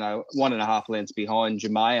 1.5 lengths behind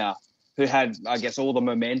Jamea, who had, I guess, all the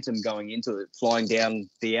momentum going into it, flying down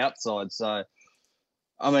the outside. So,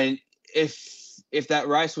 I mean, if that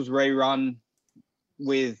race was rerun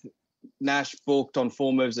with Nash booked on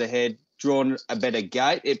 4 moves ahead, drawn a better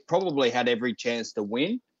gate, it probably had every chance to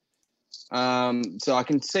win. So I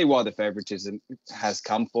can see why the favouritism has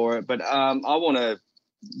come for it. But I want to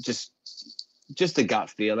just just a gut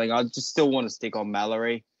feeling. I just still want to stick on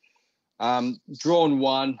Mallory. Drawn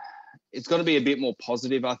 1, it's going to be a bit more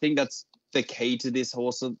positive. I think that's the key to this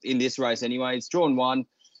horse in this race anyway. It's drawn 1.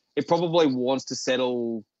 It probably wants to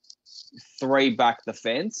settle 3 back the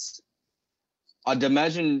fence. I'd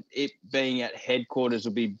imagine it being at headquarters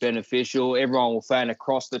will be beneficial. Everyone will fan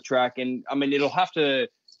across the track. And, I mean, it'll have to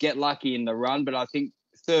get lucky in the run, but I think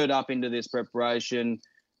third up into this preparation,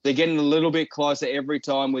 they're getting a little bit closer every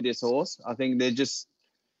time with this horse. I think they're just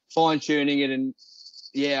fine-tuning it. And,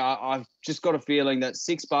 yeah, I've just got a feeling that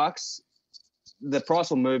 $6, the price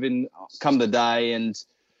will move in come the day, and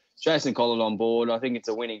Jason Collett on board. I think it's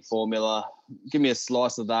a winning formula. Give me a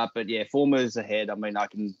slice of that. But, yeah, 4 moves ahead. I mean, I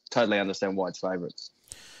can totally understand why it's favourites.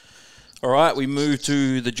 All right, we move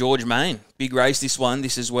to the George Main. Big race, this one.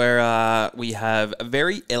 This is where we have a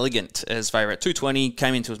Very Elegant as favourite. 220,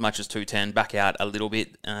 came into as much as 210, back out a little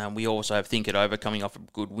bit. We also have Think It Over coming off a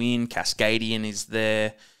good win. Cascadian is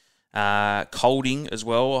there. Colding as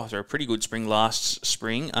well, after a pretty good spring last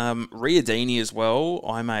spring. Riadini as well.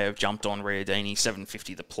 I may have jumped on Riadini,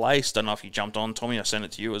 $7.50 the place. Don't know if you jumped on, Tommy. I sent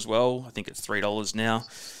it to you as well. I think it's $3 now.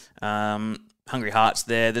 Hungry Heart's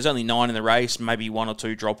there. There's only 9 in the race. Maybe 1 or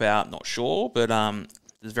 2 drop out. Not sure. But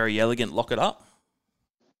there's Very Elegant. Lock it up.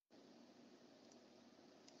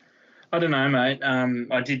 I don't know, mate.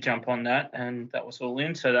 I did jump on that, and that was all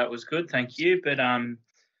in, so that was good. Thank you. But I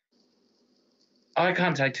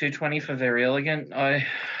can't take 220 for Very Elegant. I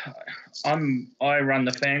run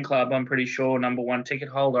the fan club. I'm pretty sure number 1 ticket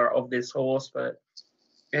holder of this horse, but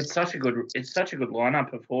it's such a good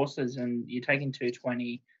lineup of horses, and you're taking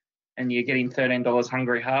 220, and you're getting $13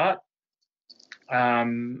 Hungry Heart,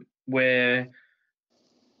 where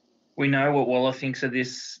we know what Waller thinks of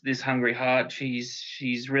this Hungry Heart.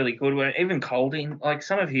 She's really good. Even Colding, like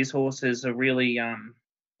some of his horses are really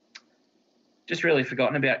just really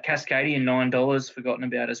forgotten about. Cascadian, $9 forgotten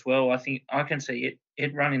about as well. I think I can see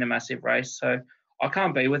it running a massive race. So I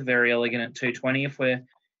can't be with Very Elegant at 220.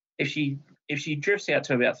 If she drifts out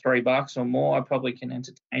to about $3 or more, I probably can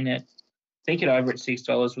entertain it. Think It Over at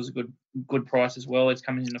 $6 was a good price as well. It's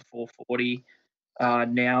coming in at $4.40.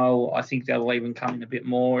 Now I think that'll even come in a bit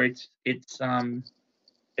more. It's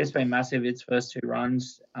been massive its first 2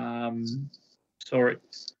 runs. Saw it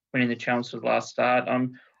winning the Chelmsford last start.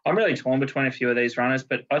 I'm really torn between a few of these runners,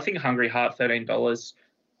 but I think Hungry Heart $13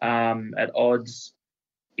 at odds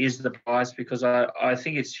is the price, because I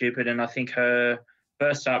think it's stupid, and I think her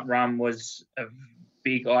first up run was a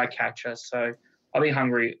big eye catcher. So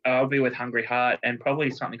I'll be with Hungry Heart, and probably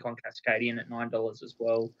something on Cascadian at $9 as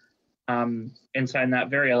well. And saying that,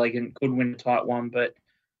 Very Elegant could win a tight one, but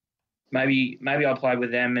maybe I'll play with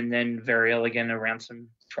them and then Very Elegant around some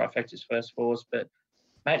trifectas first 4s. But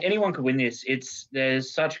mate, anyone could win this.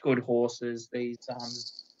 There's such good horses. These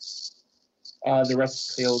the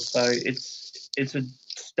rest of the field, so it's a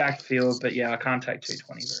stacked field. But yeah, I can't take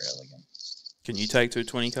 220 Very Elegant. Can you take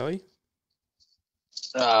 220, Coey?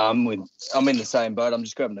 I'm in the same boat. I'm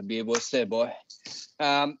just grabbing a beer, boys. There, boy.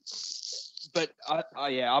 But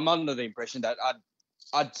I'm under the impression that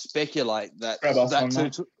I'd speculate that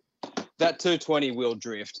 220 will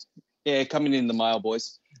drift. Yeah, coming in the mail,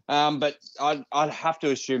 boys. But I'd have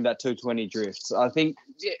to assume that 220 drifts. I think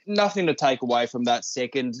nothing to take away from that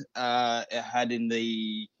second it had in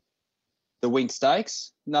the Wink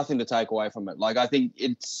Stakes. Nothing to take away from it. Like, I think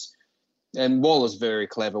and Waller's very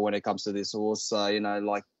clever when it comes to this horse.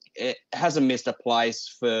 Like, it hasn't missed a place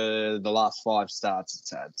for the last 5 starts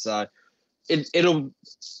it's had. So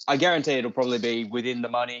I guarantee it'll probably be within the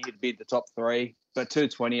money. It'll be the top 3. But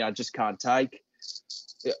 220, I just can't take.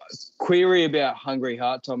 Query about Hungry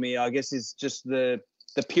Heart, Tommy, I guess is just the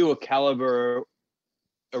pure caliber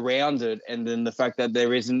around it, and then the fact that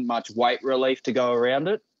there isn't much weight relief to go around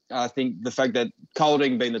it. I think the fact that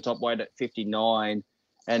Colding being the top weight at 59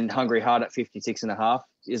 and Hungry Heart at 56.5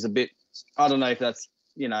 is a bit, I don't know if that's,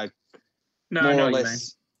 more or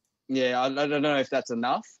less. Yeah, I don't know if that's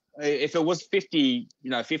enough. If it was 50,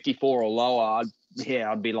 54 or lower,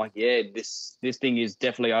 I'd be like, yeah, this thing is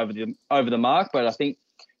definitely over the mark. But I think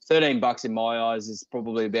 $13 in my eyes is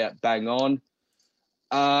probably about bang on.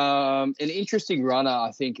 An interesting runner,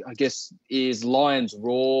 I guess, is Lions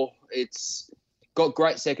Roar. It's got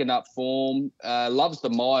great second up form. Loves the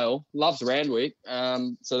mile. Loves Randwick.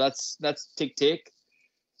 So that's tick.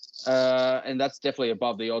 And that's definitely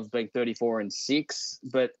above the odds, being 34 and 6.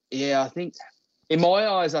 But yeah, I think in my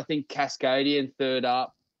eyes, I think Cascadian third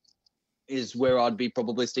up is where I'd be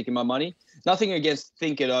probably sticking my money. Nothing against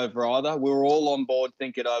Think It Over either. We were all on board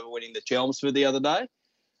Think It Over winning the Chelmsford the other day.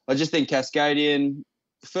 I just think Cascadian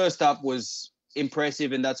first up was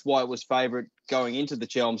impressive, and that's why it was favourite going into the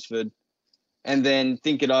Chelmsford. and then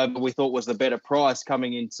Think It Over we thought was the better price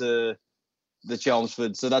coming into the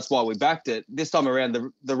Chelmsford. So that's why we backed it. This time around,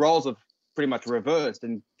 the roles have pretty much reversed,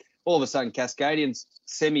 and all of a sudden Cascadian's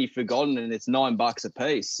semi-forgotten and it's $9 a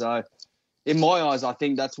piece. So in my eyes, I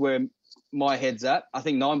think that's where my head's at. I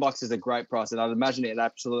think $9 is a great price, and I'd imagine it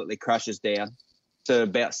absolutely crashes down to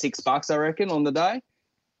about $6, I reckon, on the day.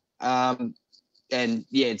 And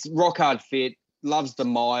yeah, it's rock hard fit, loves the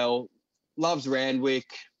mile, loves Randwick,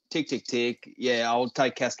 tick, tick, tick. Yeah, I'll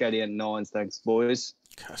take Cascadian 9s. Thanks, boys.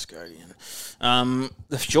 Cascadian.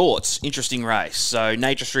 The shorts, interesting race. So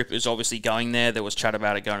Nature Strip is obviously going there. There was chat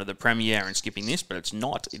about it going to the Premier and skipping this, but it's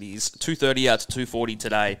not. It is 230 out to 240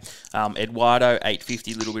 today. Eduardo,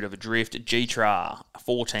 850, a little bit of a drift. G-Tra,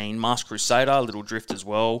 14. Masked Crusader, a little drift as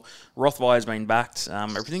well. Rothwire has been backed.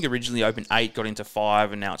 Everything originally opened 8, got into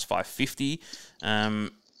 5, and now it's 550.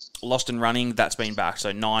 Lost and Running, that's been back.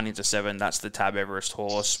 So 9 into 7, that's the Tab Everest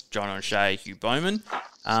horse. John O'Shea, Hugh Bowman.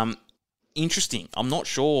 Interesting. I'm not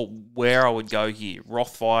sure where I would go here.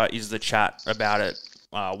 Rothfire, is the chat about it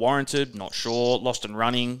warranted? Not sure. Lost and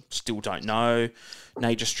Running, still don't know.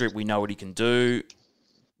 Nature Strip, we know what he can do.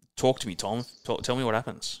 Talk to me, Tom. Tell me what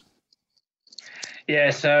happens.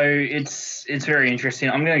 Yeah, so it's very interesting.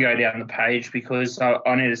 I'm going to go down the page because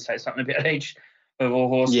I need to say something about each of all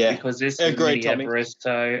horses because this is really Everest.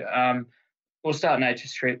 So we'll start Nature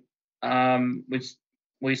Strip, which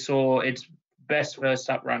we saw its best first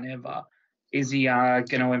up run ever. Is he going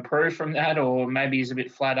to improve from that, or maybe he's a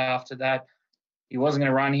bit flat after that? He wasn't going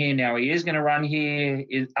to run here. Now he is going to run here.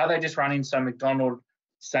 Are they just running so McDonald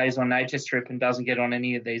stays on Nature Strip and doesn't get on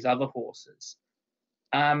any of these other horses?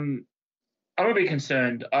 I'm a bit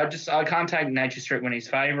concerned. I can't take Nature Strip when he's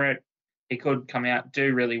favourite. He could come out,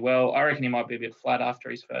 do really well. I reckon he might be a bit flat after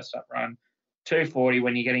his first up run. 240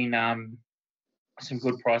 when you're getting some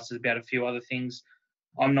good prices about a few other things.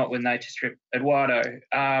 I'm not with Nature Strip. Eduardo.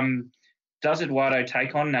 Does Eduardo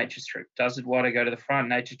take on Nature Strip? Does Eduardo go to the front?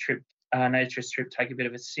 Nature Strip take a bit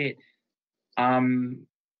of a sit.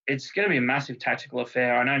 It's going to be a massive tactical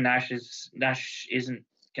affair. I know Nash isn't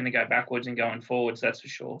going to go backwards and going forwards, that's for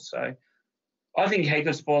sure. So I think he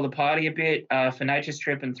could spoil the party a bit for Nature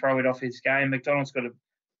Strip and throw it off his game. McDonald's got to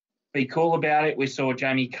be cool about it. We saw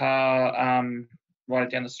Jamie Carr right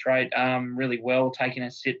down the straight really well, taking a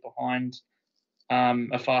sit behind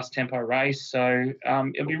a fast tempo race. So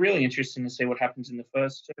it'll be really interesting to see what happens in the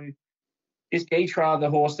first two. Is G-Tra the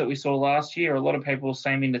horse that we saw last year? A lot of people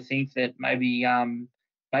seeming to think that maybe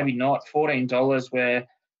not. $14, where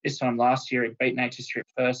this time last year it beat Nature Strip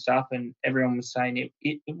first up, and everyone was saying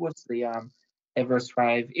it was the Everest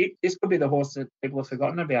Rave. This could be the horse that people have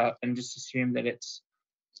forgotten about and just assume that it's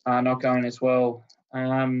not going as well.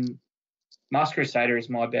 Masked Crusader is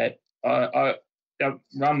my bet. The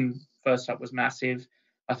run first up was massive.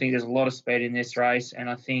 I think there's a lot of speed in this race, and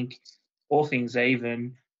I think all things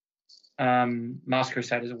even, Masked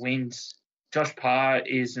Crusader wins. Josh Parr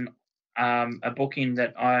is a booking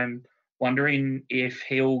that I'm wondering if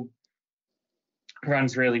he'll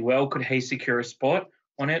runs really well. Could he secure a spot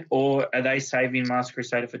on it, or are they saving Masked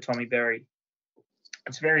Crusader for Tommy Berry?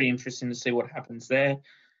 It's very interesting to see what happens there.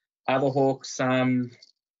 Other Hawks,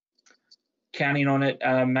 counting on it,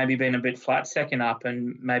 maybe being a bit flat second up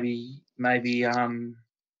and maybe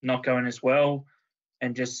not going as well,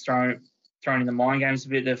 and just throwing in the mind games a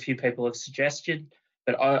bit that a few people have suggested.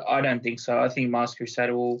 But I don't think so. I think Masked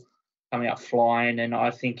Crusader will come out flying, and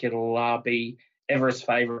I think it'll be Everest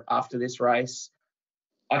favourite after this race.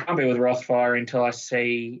 I can't be with Rothfire until I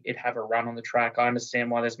see it have a run on the track. I understand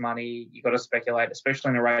why there's money. You've got to speculate,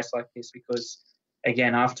 especially in a race like this, because,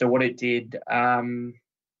 again, after what it did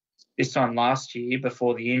this time last year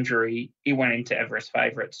before the injury, it went into Everest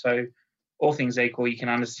favourite. So all things equal, you can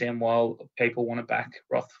understand why people want to back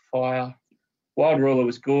Rothfire. Wild Ruler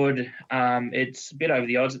was good. It's a bit over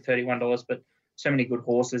the odds at $31, but so many good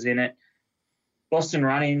horses in it. Lost and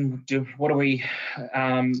Running,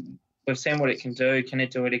 we've seen what it can do. Can it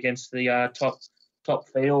do it against the top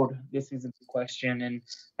field? This is a good question, and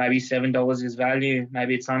maybe $7 is value.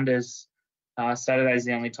 Maybe it's unders. Saturday's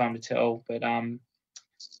the only time to tell, but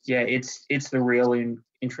yeah, it's the real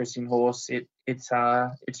interesting horse. Its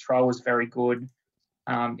trial was very good.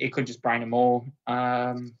 It could just brain them all.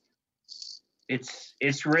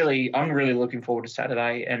 It's really, I'm really looking forward to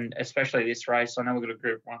Saturday, and especially this race. I know we've got a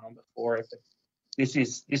Group 1 on before it, but this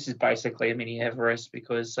is basically a mini Everest,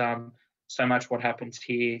 because so much what happens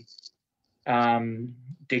here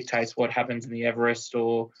dictates what happens in the Everest,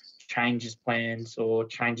 or changes plans, or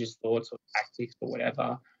changes thoughts or tactics or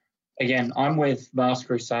whatever. Again, I'm with Masked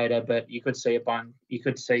Crusader, but you could see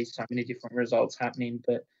so many different results happening.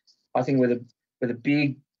 But I think with a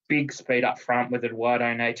big big speed up front with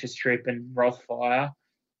Eduardo, Nature Strip, and Rothfire.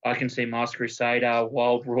 I can see Masked Crusader,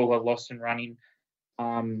 Wild Ruler, Lost and Running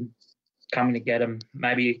coming to get him.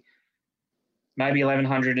 Maybe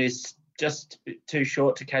 1100 is just too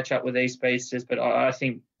short to catch up with these speedsters, but I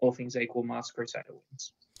think all things equal, Masked Crusader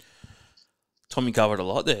wins. Tommy covered a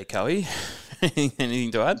lot there, Cowie.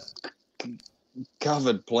 Anything to add?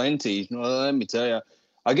 Covered plenty. Well, let me tell you.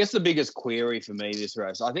 I guess the biggest query for me this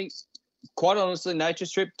race, I think, quite honestly, Nature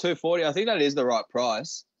Strip 240, I think that is the right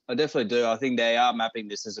price. I definitely do. I think they are mapping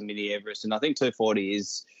this as a mini Everest, and I think 240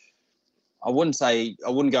 is, I wouldn't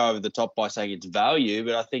go over the top by saying it's value,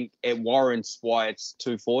 but I think it warrants why it's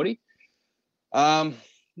 240.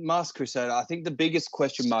 Masked Crusader, I think the biggest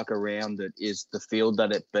question mark around it is the field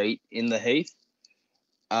that it beat in the Heath.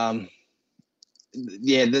 That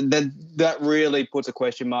really puts a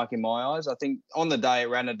question mark in my eyes. I think on the day it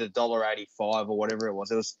ran at $1.85 or whatever it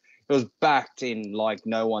was. It was backed in like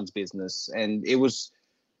no one's business, and it was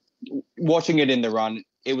watching it in the run.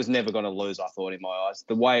 It was never going to lose, I thought, in my eyes.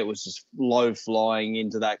 The way it was just low flying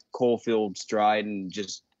into that Caulfield straight and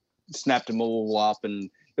just snapped them all up, and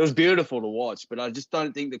it was beautiful to watch. But I just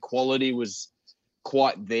don't think the quality was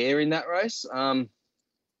quite there in that race.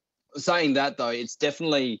 Saying that though, it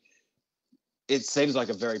seems like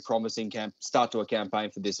a very promising start to a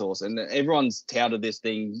campaign for this horse, and everyone's touted this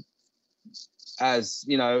thing as,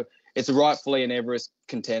 you know, it's rightfully an Everest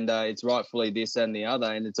contender, it's rightfully this and the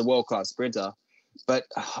other, and it's a world-class sprinter. But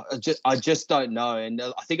I just don't know. And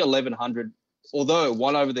I think 1100, although it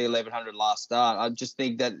won over the 1100 last start, I just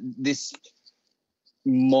think that this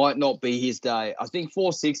might not be his day. I think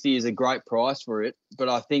 460 is a great price for it, but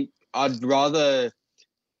I think I'd rather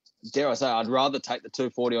take the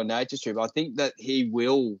 240 on Nature Strip. I think that he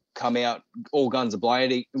will come out all guns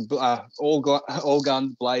blazing,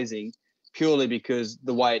 purely because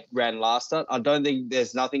the way it ran last start. I don't think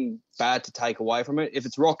there's nothing bad to take away from it. If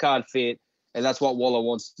it's rock hard fit, and that's what Waller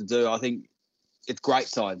wants to do, I think it's great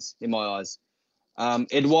signs in my eyes.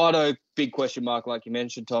 Eduardo, big question mark, like you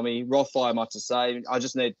mentioned, Tommy. Rothfire, much the same. I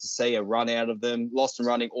just need to see a run out of them. Lost and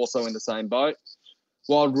Running, also in the same boat.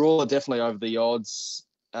 Wild Ruler, definitely over the odds.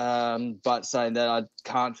 But saying that, I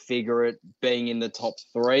can't figure it being in the top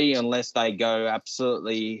three unless they go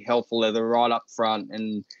absolutely helpful leather right up front,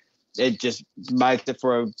 and it just makes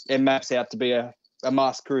it maps out to be a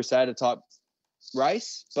Masked Crusader type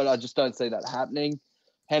race. But I just don't see that happening.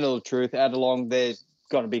 Handle of Truth, Adelong, they're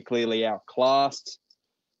going to be clearly outclassed.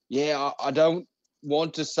 Yeah, I don't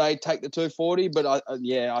want to say take the 240, but I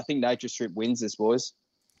think Nature Strip wins this, boys.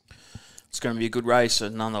 It's going to be a good race,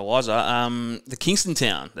 none the wiser. The Kingston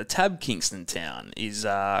Town, the Tab Kingston Town, is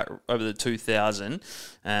over the 2,000,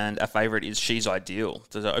 and our favourite is She's Ideal.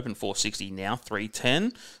 There's an open 460 now,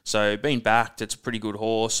 310. So being backed, it's a pretty good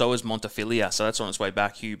horse. So is Montefilia, so that's on its way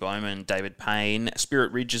back. Hugh Bowman, David Payne.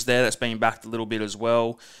 Spirit Ridge is there, that's been backed a little bit as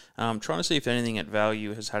well. Trying to see if anything at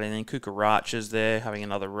value has had anything. Kukaracha's there, having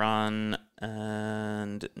another run,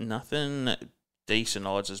 and nothing decent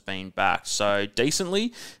odds has been backed. So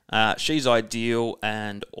decently, She's Ideal,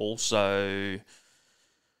 and also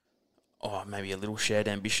maybe a little Shared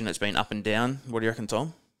Ambition that's been up and down. What do you reckon,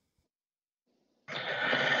 Tom?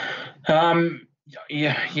 I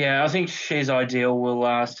think She's Ideal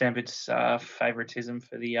will stamp its favouritism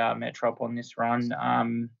for the Metrop on this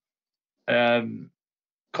run.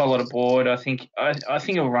 Collar to board, I think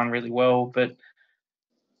it'll run really well, but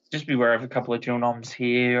just beware of a couple of dual noms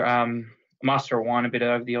here. Master of Wine a bit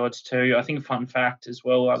over the odds too. I think Fun Fact as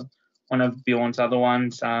well, one of Bjorn's other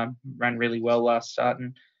ones, ran really well last start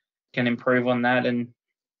and can improve on that and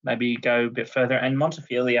maybe go a bit further. And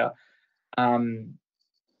Montefilia,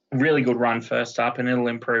 really good run first up, and it'll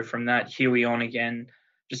improve from that. Huey on again,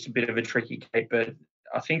 just a bit of a tricky gate, but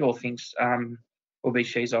I think all things will be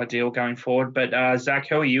She's Ideal going forward. But Zach,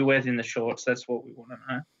 who are you with in the shorts? That's what we want to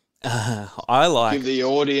know. I like... Give the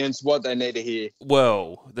audience what they need to hear.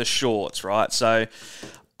 Well, the shorts, right? So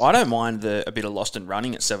I don't mind a bit of Lost and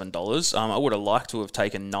Running at $7. I would have liked to have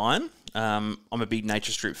taken 9. I'm a big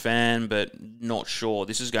Nature Strip fan, but not sure.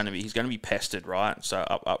 He's going to be pestered, right? So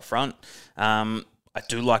up front. I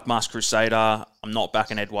do like Masked Crusader. I'm not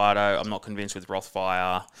backing Eduardo. I'm not convinced with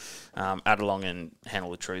Rothfire. Adelong and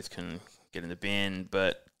Handle the Truth can get in the bin.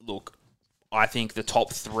 But look, I think the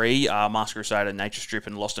top 3 are Masked Crusader, Nature Strip,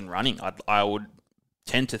 and Lost and Running. I would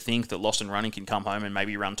tend to think that Lost and Running can come home and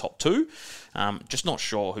maybe run top 2. Just not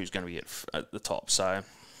sure who's going to be at the top. So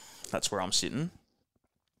that's where I'm sitting.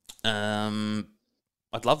 I'd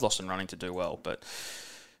love Lost and Running to do well, but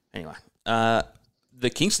anyway. The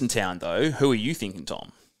Kingston Town, though, who are you thinking,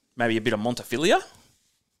 Tom? Maybe a bit of Montefilia?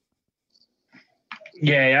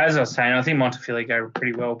 Yeah, as I was saying, I think Montefiore go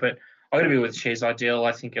pretty well, but I'm going to be with She's Ideal.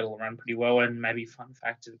 I think it'll run pretty well, and maybe fun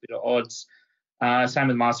fact, a bit of odds. Same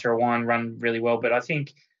with Master of One, run really well, but I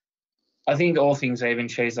think all things even,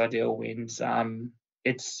 She's Ideal wins.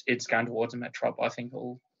 It's going towards him at Trop. I think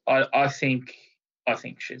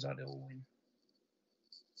She's Ideal will win.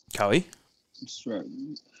 Coey?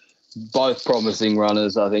 Both promising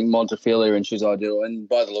runners, I think, Montefiore and She's Ideal, and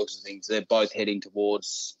by the looks of things, they're both heading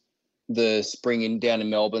towards the spring down in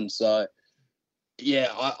Melbourne. So, yeah,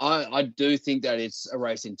 I do think that it's a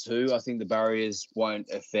race in two. I think the barriers won't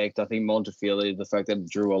affect. I think Montefiore, the fact that it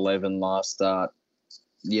drew 11 last start,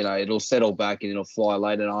 it'll settle back and it'll fly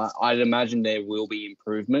later. And I'd imagine there will be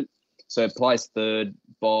improvement. So it placed third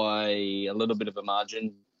by a little bit of a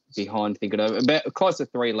margin behind Think It Over, about close to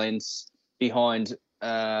 3 lengths behind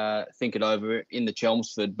Think It Over in the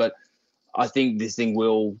Chelmsford. But I think this thing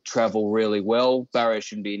will travel really well. Barrier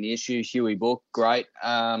shouldn't be an issue. Huey Book, great.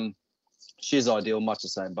 She's Ideal, much the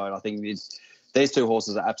same boat. I think these two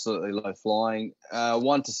horses are absolutely low flying.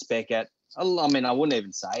 One to spec at, I wouldn't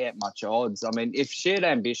even say at much odds. I mean, if Shared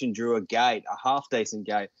Ambition drew a half decent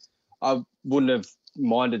gate, I wouldn't have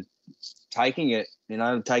minded taking it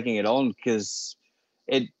on, because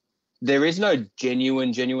there is no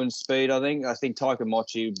genuine speed. I think Taika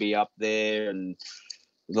Mochi would be up there, and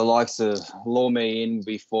the likes of Lorme In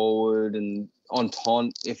be forward, and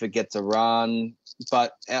Entente if it gets a run.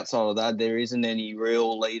 But outside of that, there isn't any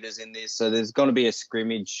real leaders in this. So there's going to be a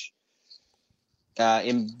scrimmage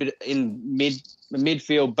in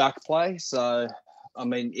midfield back play. So, I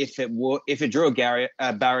mean, if it drew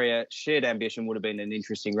a barrier, Shared Ambition would have been an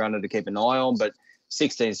interesting runner to keep an eye on. But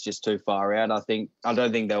 16 is just too far out. I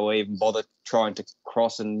don't think they'll even bother trying to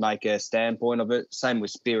cross and make a standpoint of it. Same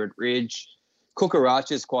with Spirit Ridge.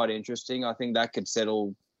 Cucaracha is quite interesting. I think that could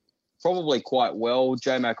settle probably quite well.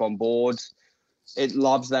 J-Mac on board. It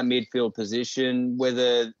loves that midfield position.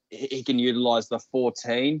 Whether he can utilise the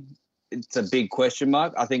 14, it's a big question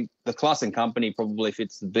mark. I think the Class and Company probably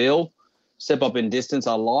fits the bill. Step Up in Distance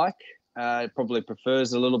I like. It probably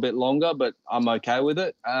prefers a little bit longer, but I'm okay with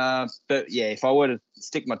it. But, yeah, if I were to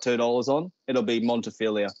stick my $2 on, it'll be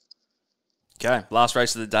Montefiore. Okay, last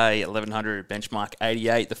race of the day, 1100 benchmark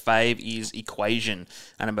 88. The fave is Equation,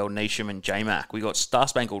 Annabelle Neesham and J-Mac. We got Star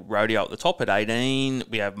Spangled Rodeo at the top at 18.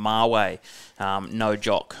 We have Marway, no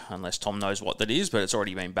jock, unless Tom knows what that is, but it's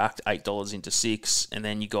already been backed $8 into 6. And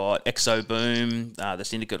then you got Exo Boom, the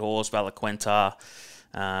Syndicate Horse, Valaquenta,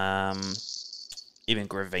 even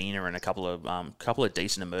Gravina, and a couple of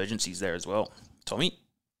decent emergencies there as well. Tommy?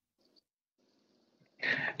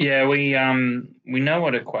 Yeah, we know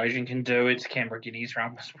what Equation can do. Its Canberra Guineas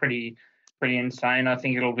run was pretty insane. I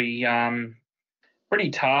think it'll be pretty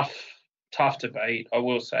tough to beat. I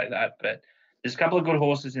will say that, but there's a couple of good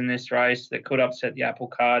horses in this race that could upset the apple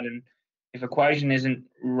cart. And if Equation isn't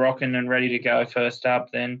rocking and ready to go first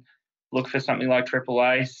up, then look for something like Triple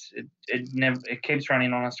Ace. It keeps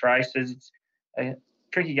running honest races. It's a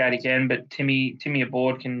tricky gate again, but Timmy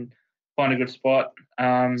aboard can find a good spot.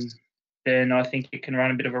 Then I think it can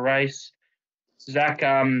run a bit of a race. Zach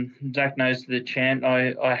knows the chant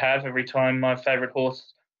I have every time my favourite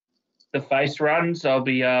horse, the Face, runs. I'll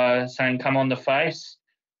be saying, "Come on, the Face."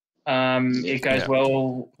 It goes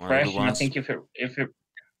well fresh, and I think if it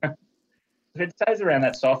stays around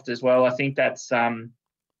that soft as well, I think that's I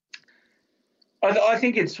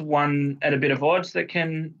think it's one at a bit of odds that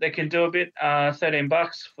can do a bit.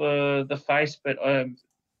 $13 for the Face, but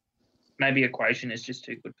maybe Equation is just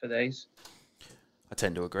too good for these. I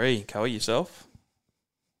tend to agree. Coey, yourself?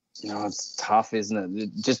 No, it's tough, isn't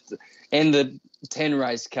it? Just end the 10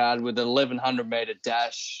 race card with an 1100 meter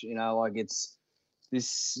dash. It's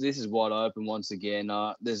this is wide open once again.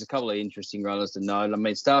 There's a couple of interesting runners to note. I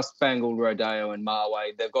mean, Star Spangled Rodeo and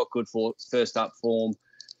Marway, they've got good first up form.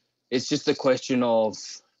 It's just a question of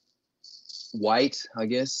weight, I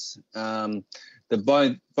guess.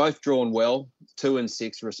 They're both drawn well, 2 and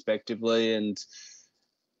 6 respectively, and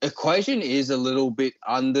Equation is a little bit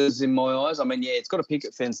unders in my eyes. I mean, yeah, it's got a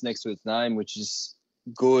picket fence next to its name, which is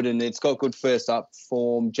good, and it's got good first up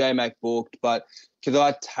form. J-Mac booked, but could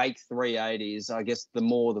I take 380s? I guess the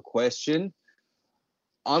more the question.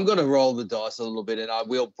 I'm going to roll the dice a little bit, and I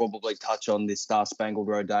will probably touch on this Star Spangled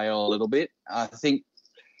Rodeo a little bit. I think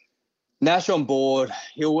Nash on board,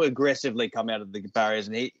 he'll aggressively come out of the barriers,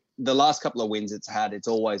 and the last couple of wins it's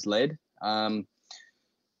always led.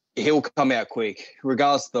 He'll come out quick.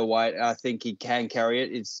 Regardless of the weight, I think he can carry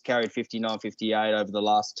it. It's carried 59, 58 over the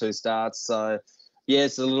last 2 starts. So, yeah,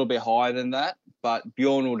 it's a little bit higher than that. But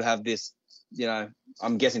Bjorn would have this,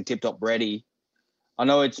 I'm guessing tip-top ready. I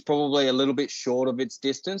know it's probably a little bit short of its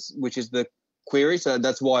distance, which is the query, so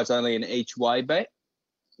that's why it's only an each way bet.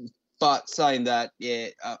 But saying that,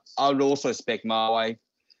 I would also spec Marway,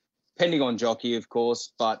 depending on jockey, of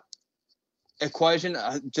course, but Equation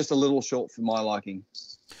just a little short for my liking.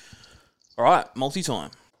 All right,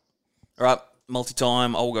 multi-time. All right,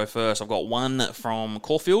 multi-time. I'll go first. I've got one from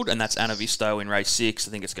Caulfield, and that's Anavisto in race 6.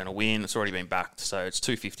 I think it's going to win. It's already been backed, so it's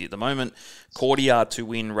 250 at the moment. Courtyard to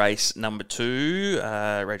win race number 2.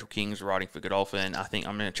 Rachel King's riding for Godolphin. I think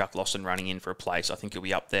I'm going to chuck Lawson running in for a place. I think he'll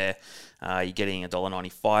be up there. You're getting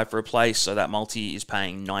 $1.95 for a place, so that multi is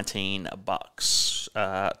paying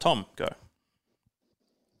 $19. Tom, go.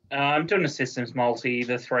 I'm doing a systems multi,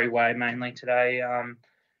 the 3-way mainly today.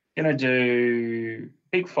 Going to do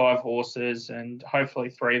big 5 horses, and hopefully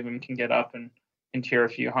 3 of them can get up and cheer a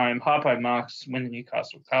few home. Harpo Marks win the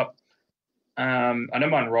Newcastle Cup. I don't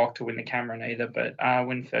mind Rock to win the Cameron either, but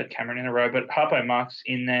win 3rd Cameron in a row. But Harpo Marks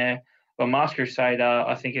in there. Well, Mask Crusader,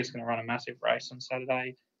 I think it's going to run a massive race on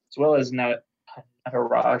Saturday, as well as Nataraja.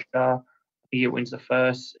 I think it wins the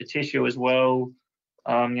first. A Tissue as well.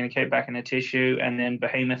 I'm going to keep back in a Tissue, and then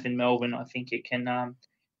Behemoth in Melbourne. I think it can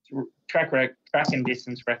track and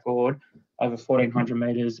distance record over 1,400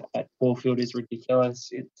 metres at Caulfield is ridiculous.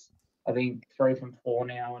 It's I think 3 from 4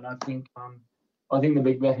 now, and I think the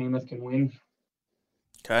big Behemoth can win.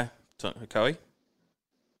 Okay, Coey.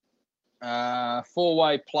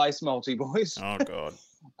 4-way place multi, boys. Oh God.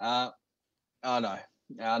 I know.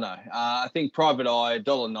 I think Private Eye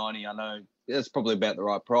 $1.90. I know that's probably about the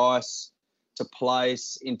right price to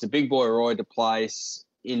place, into Big Boy Roy to place,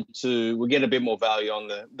 we'll get a bit more value on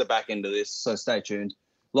the back end of this, so stay tuned.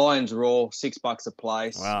 Lions Raw, $6 a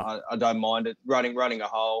place. Wow. I don't mind it. Running a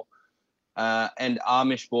hole. And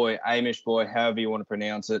Amish Boy, however you want to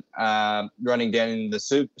pronounce it, running down in the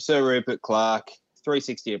Sir Rupert Clark,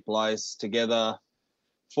 $3.60 a place, together,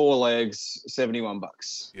 4 legs,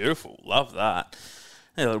 $71. Beautiful. Love that.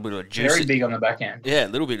 A little bit of juice. Very big on the back end. Yeah, a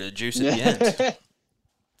little bit of juice at the end.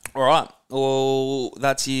 All right. Well,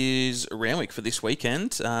 that's his Randwick for this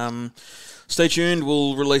weekend. Stay tuned.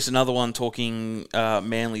 We'll release another one talking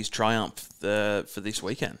Manly's triumph for this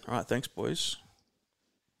weekend. All right. Thanks, boys.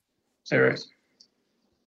 Serious.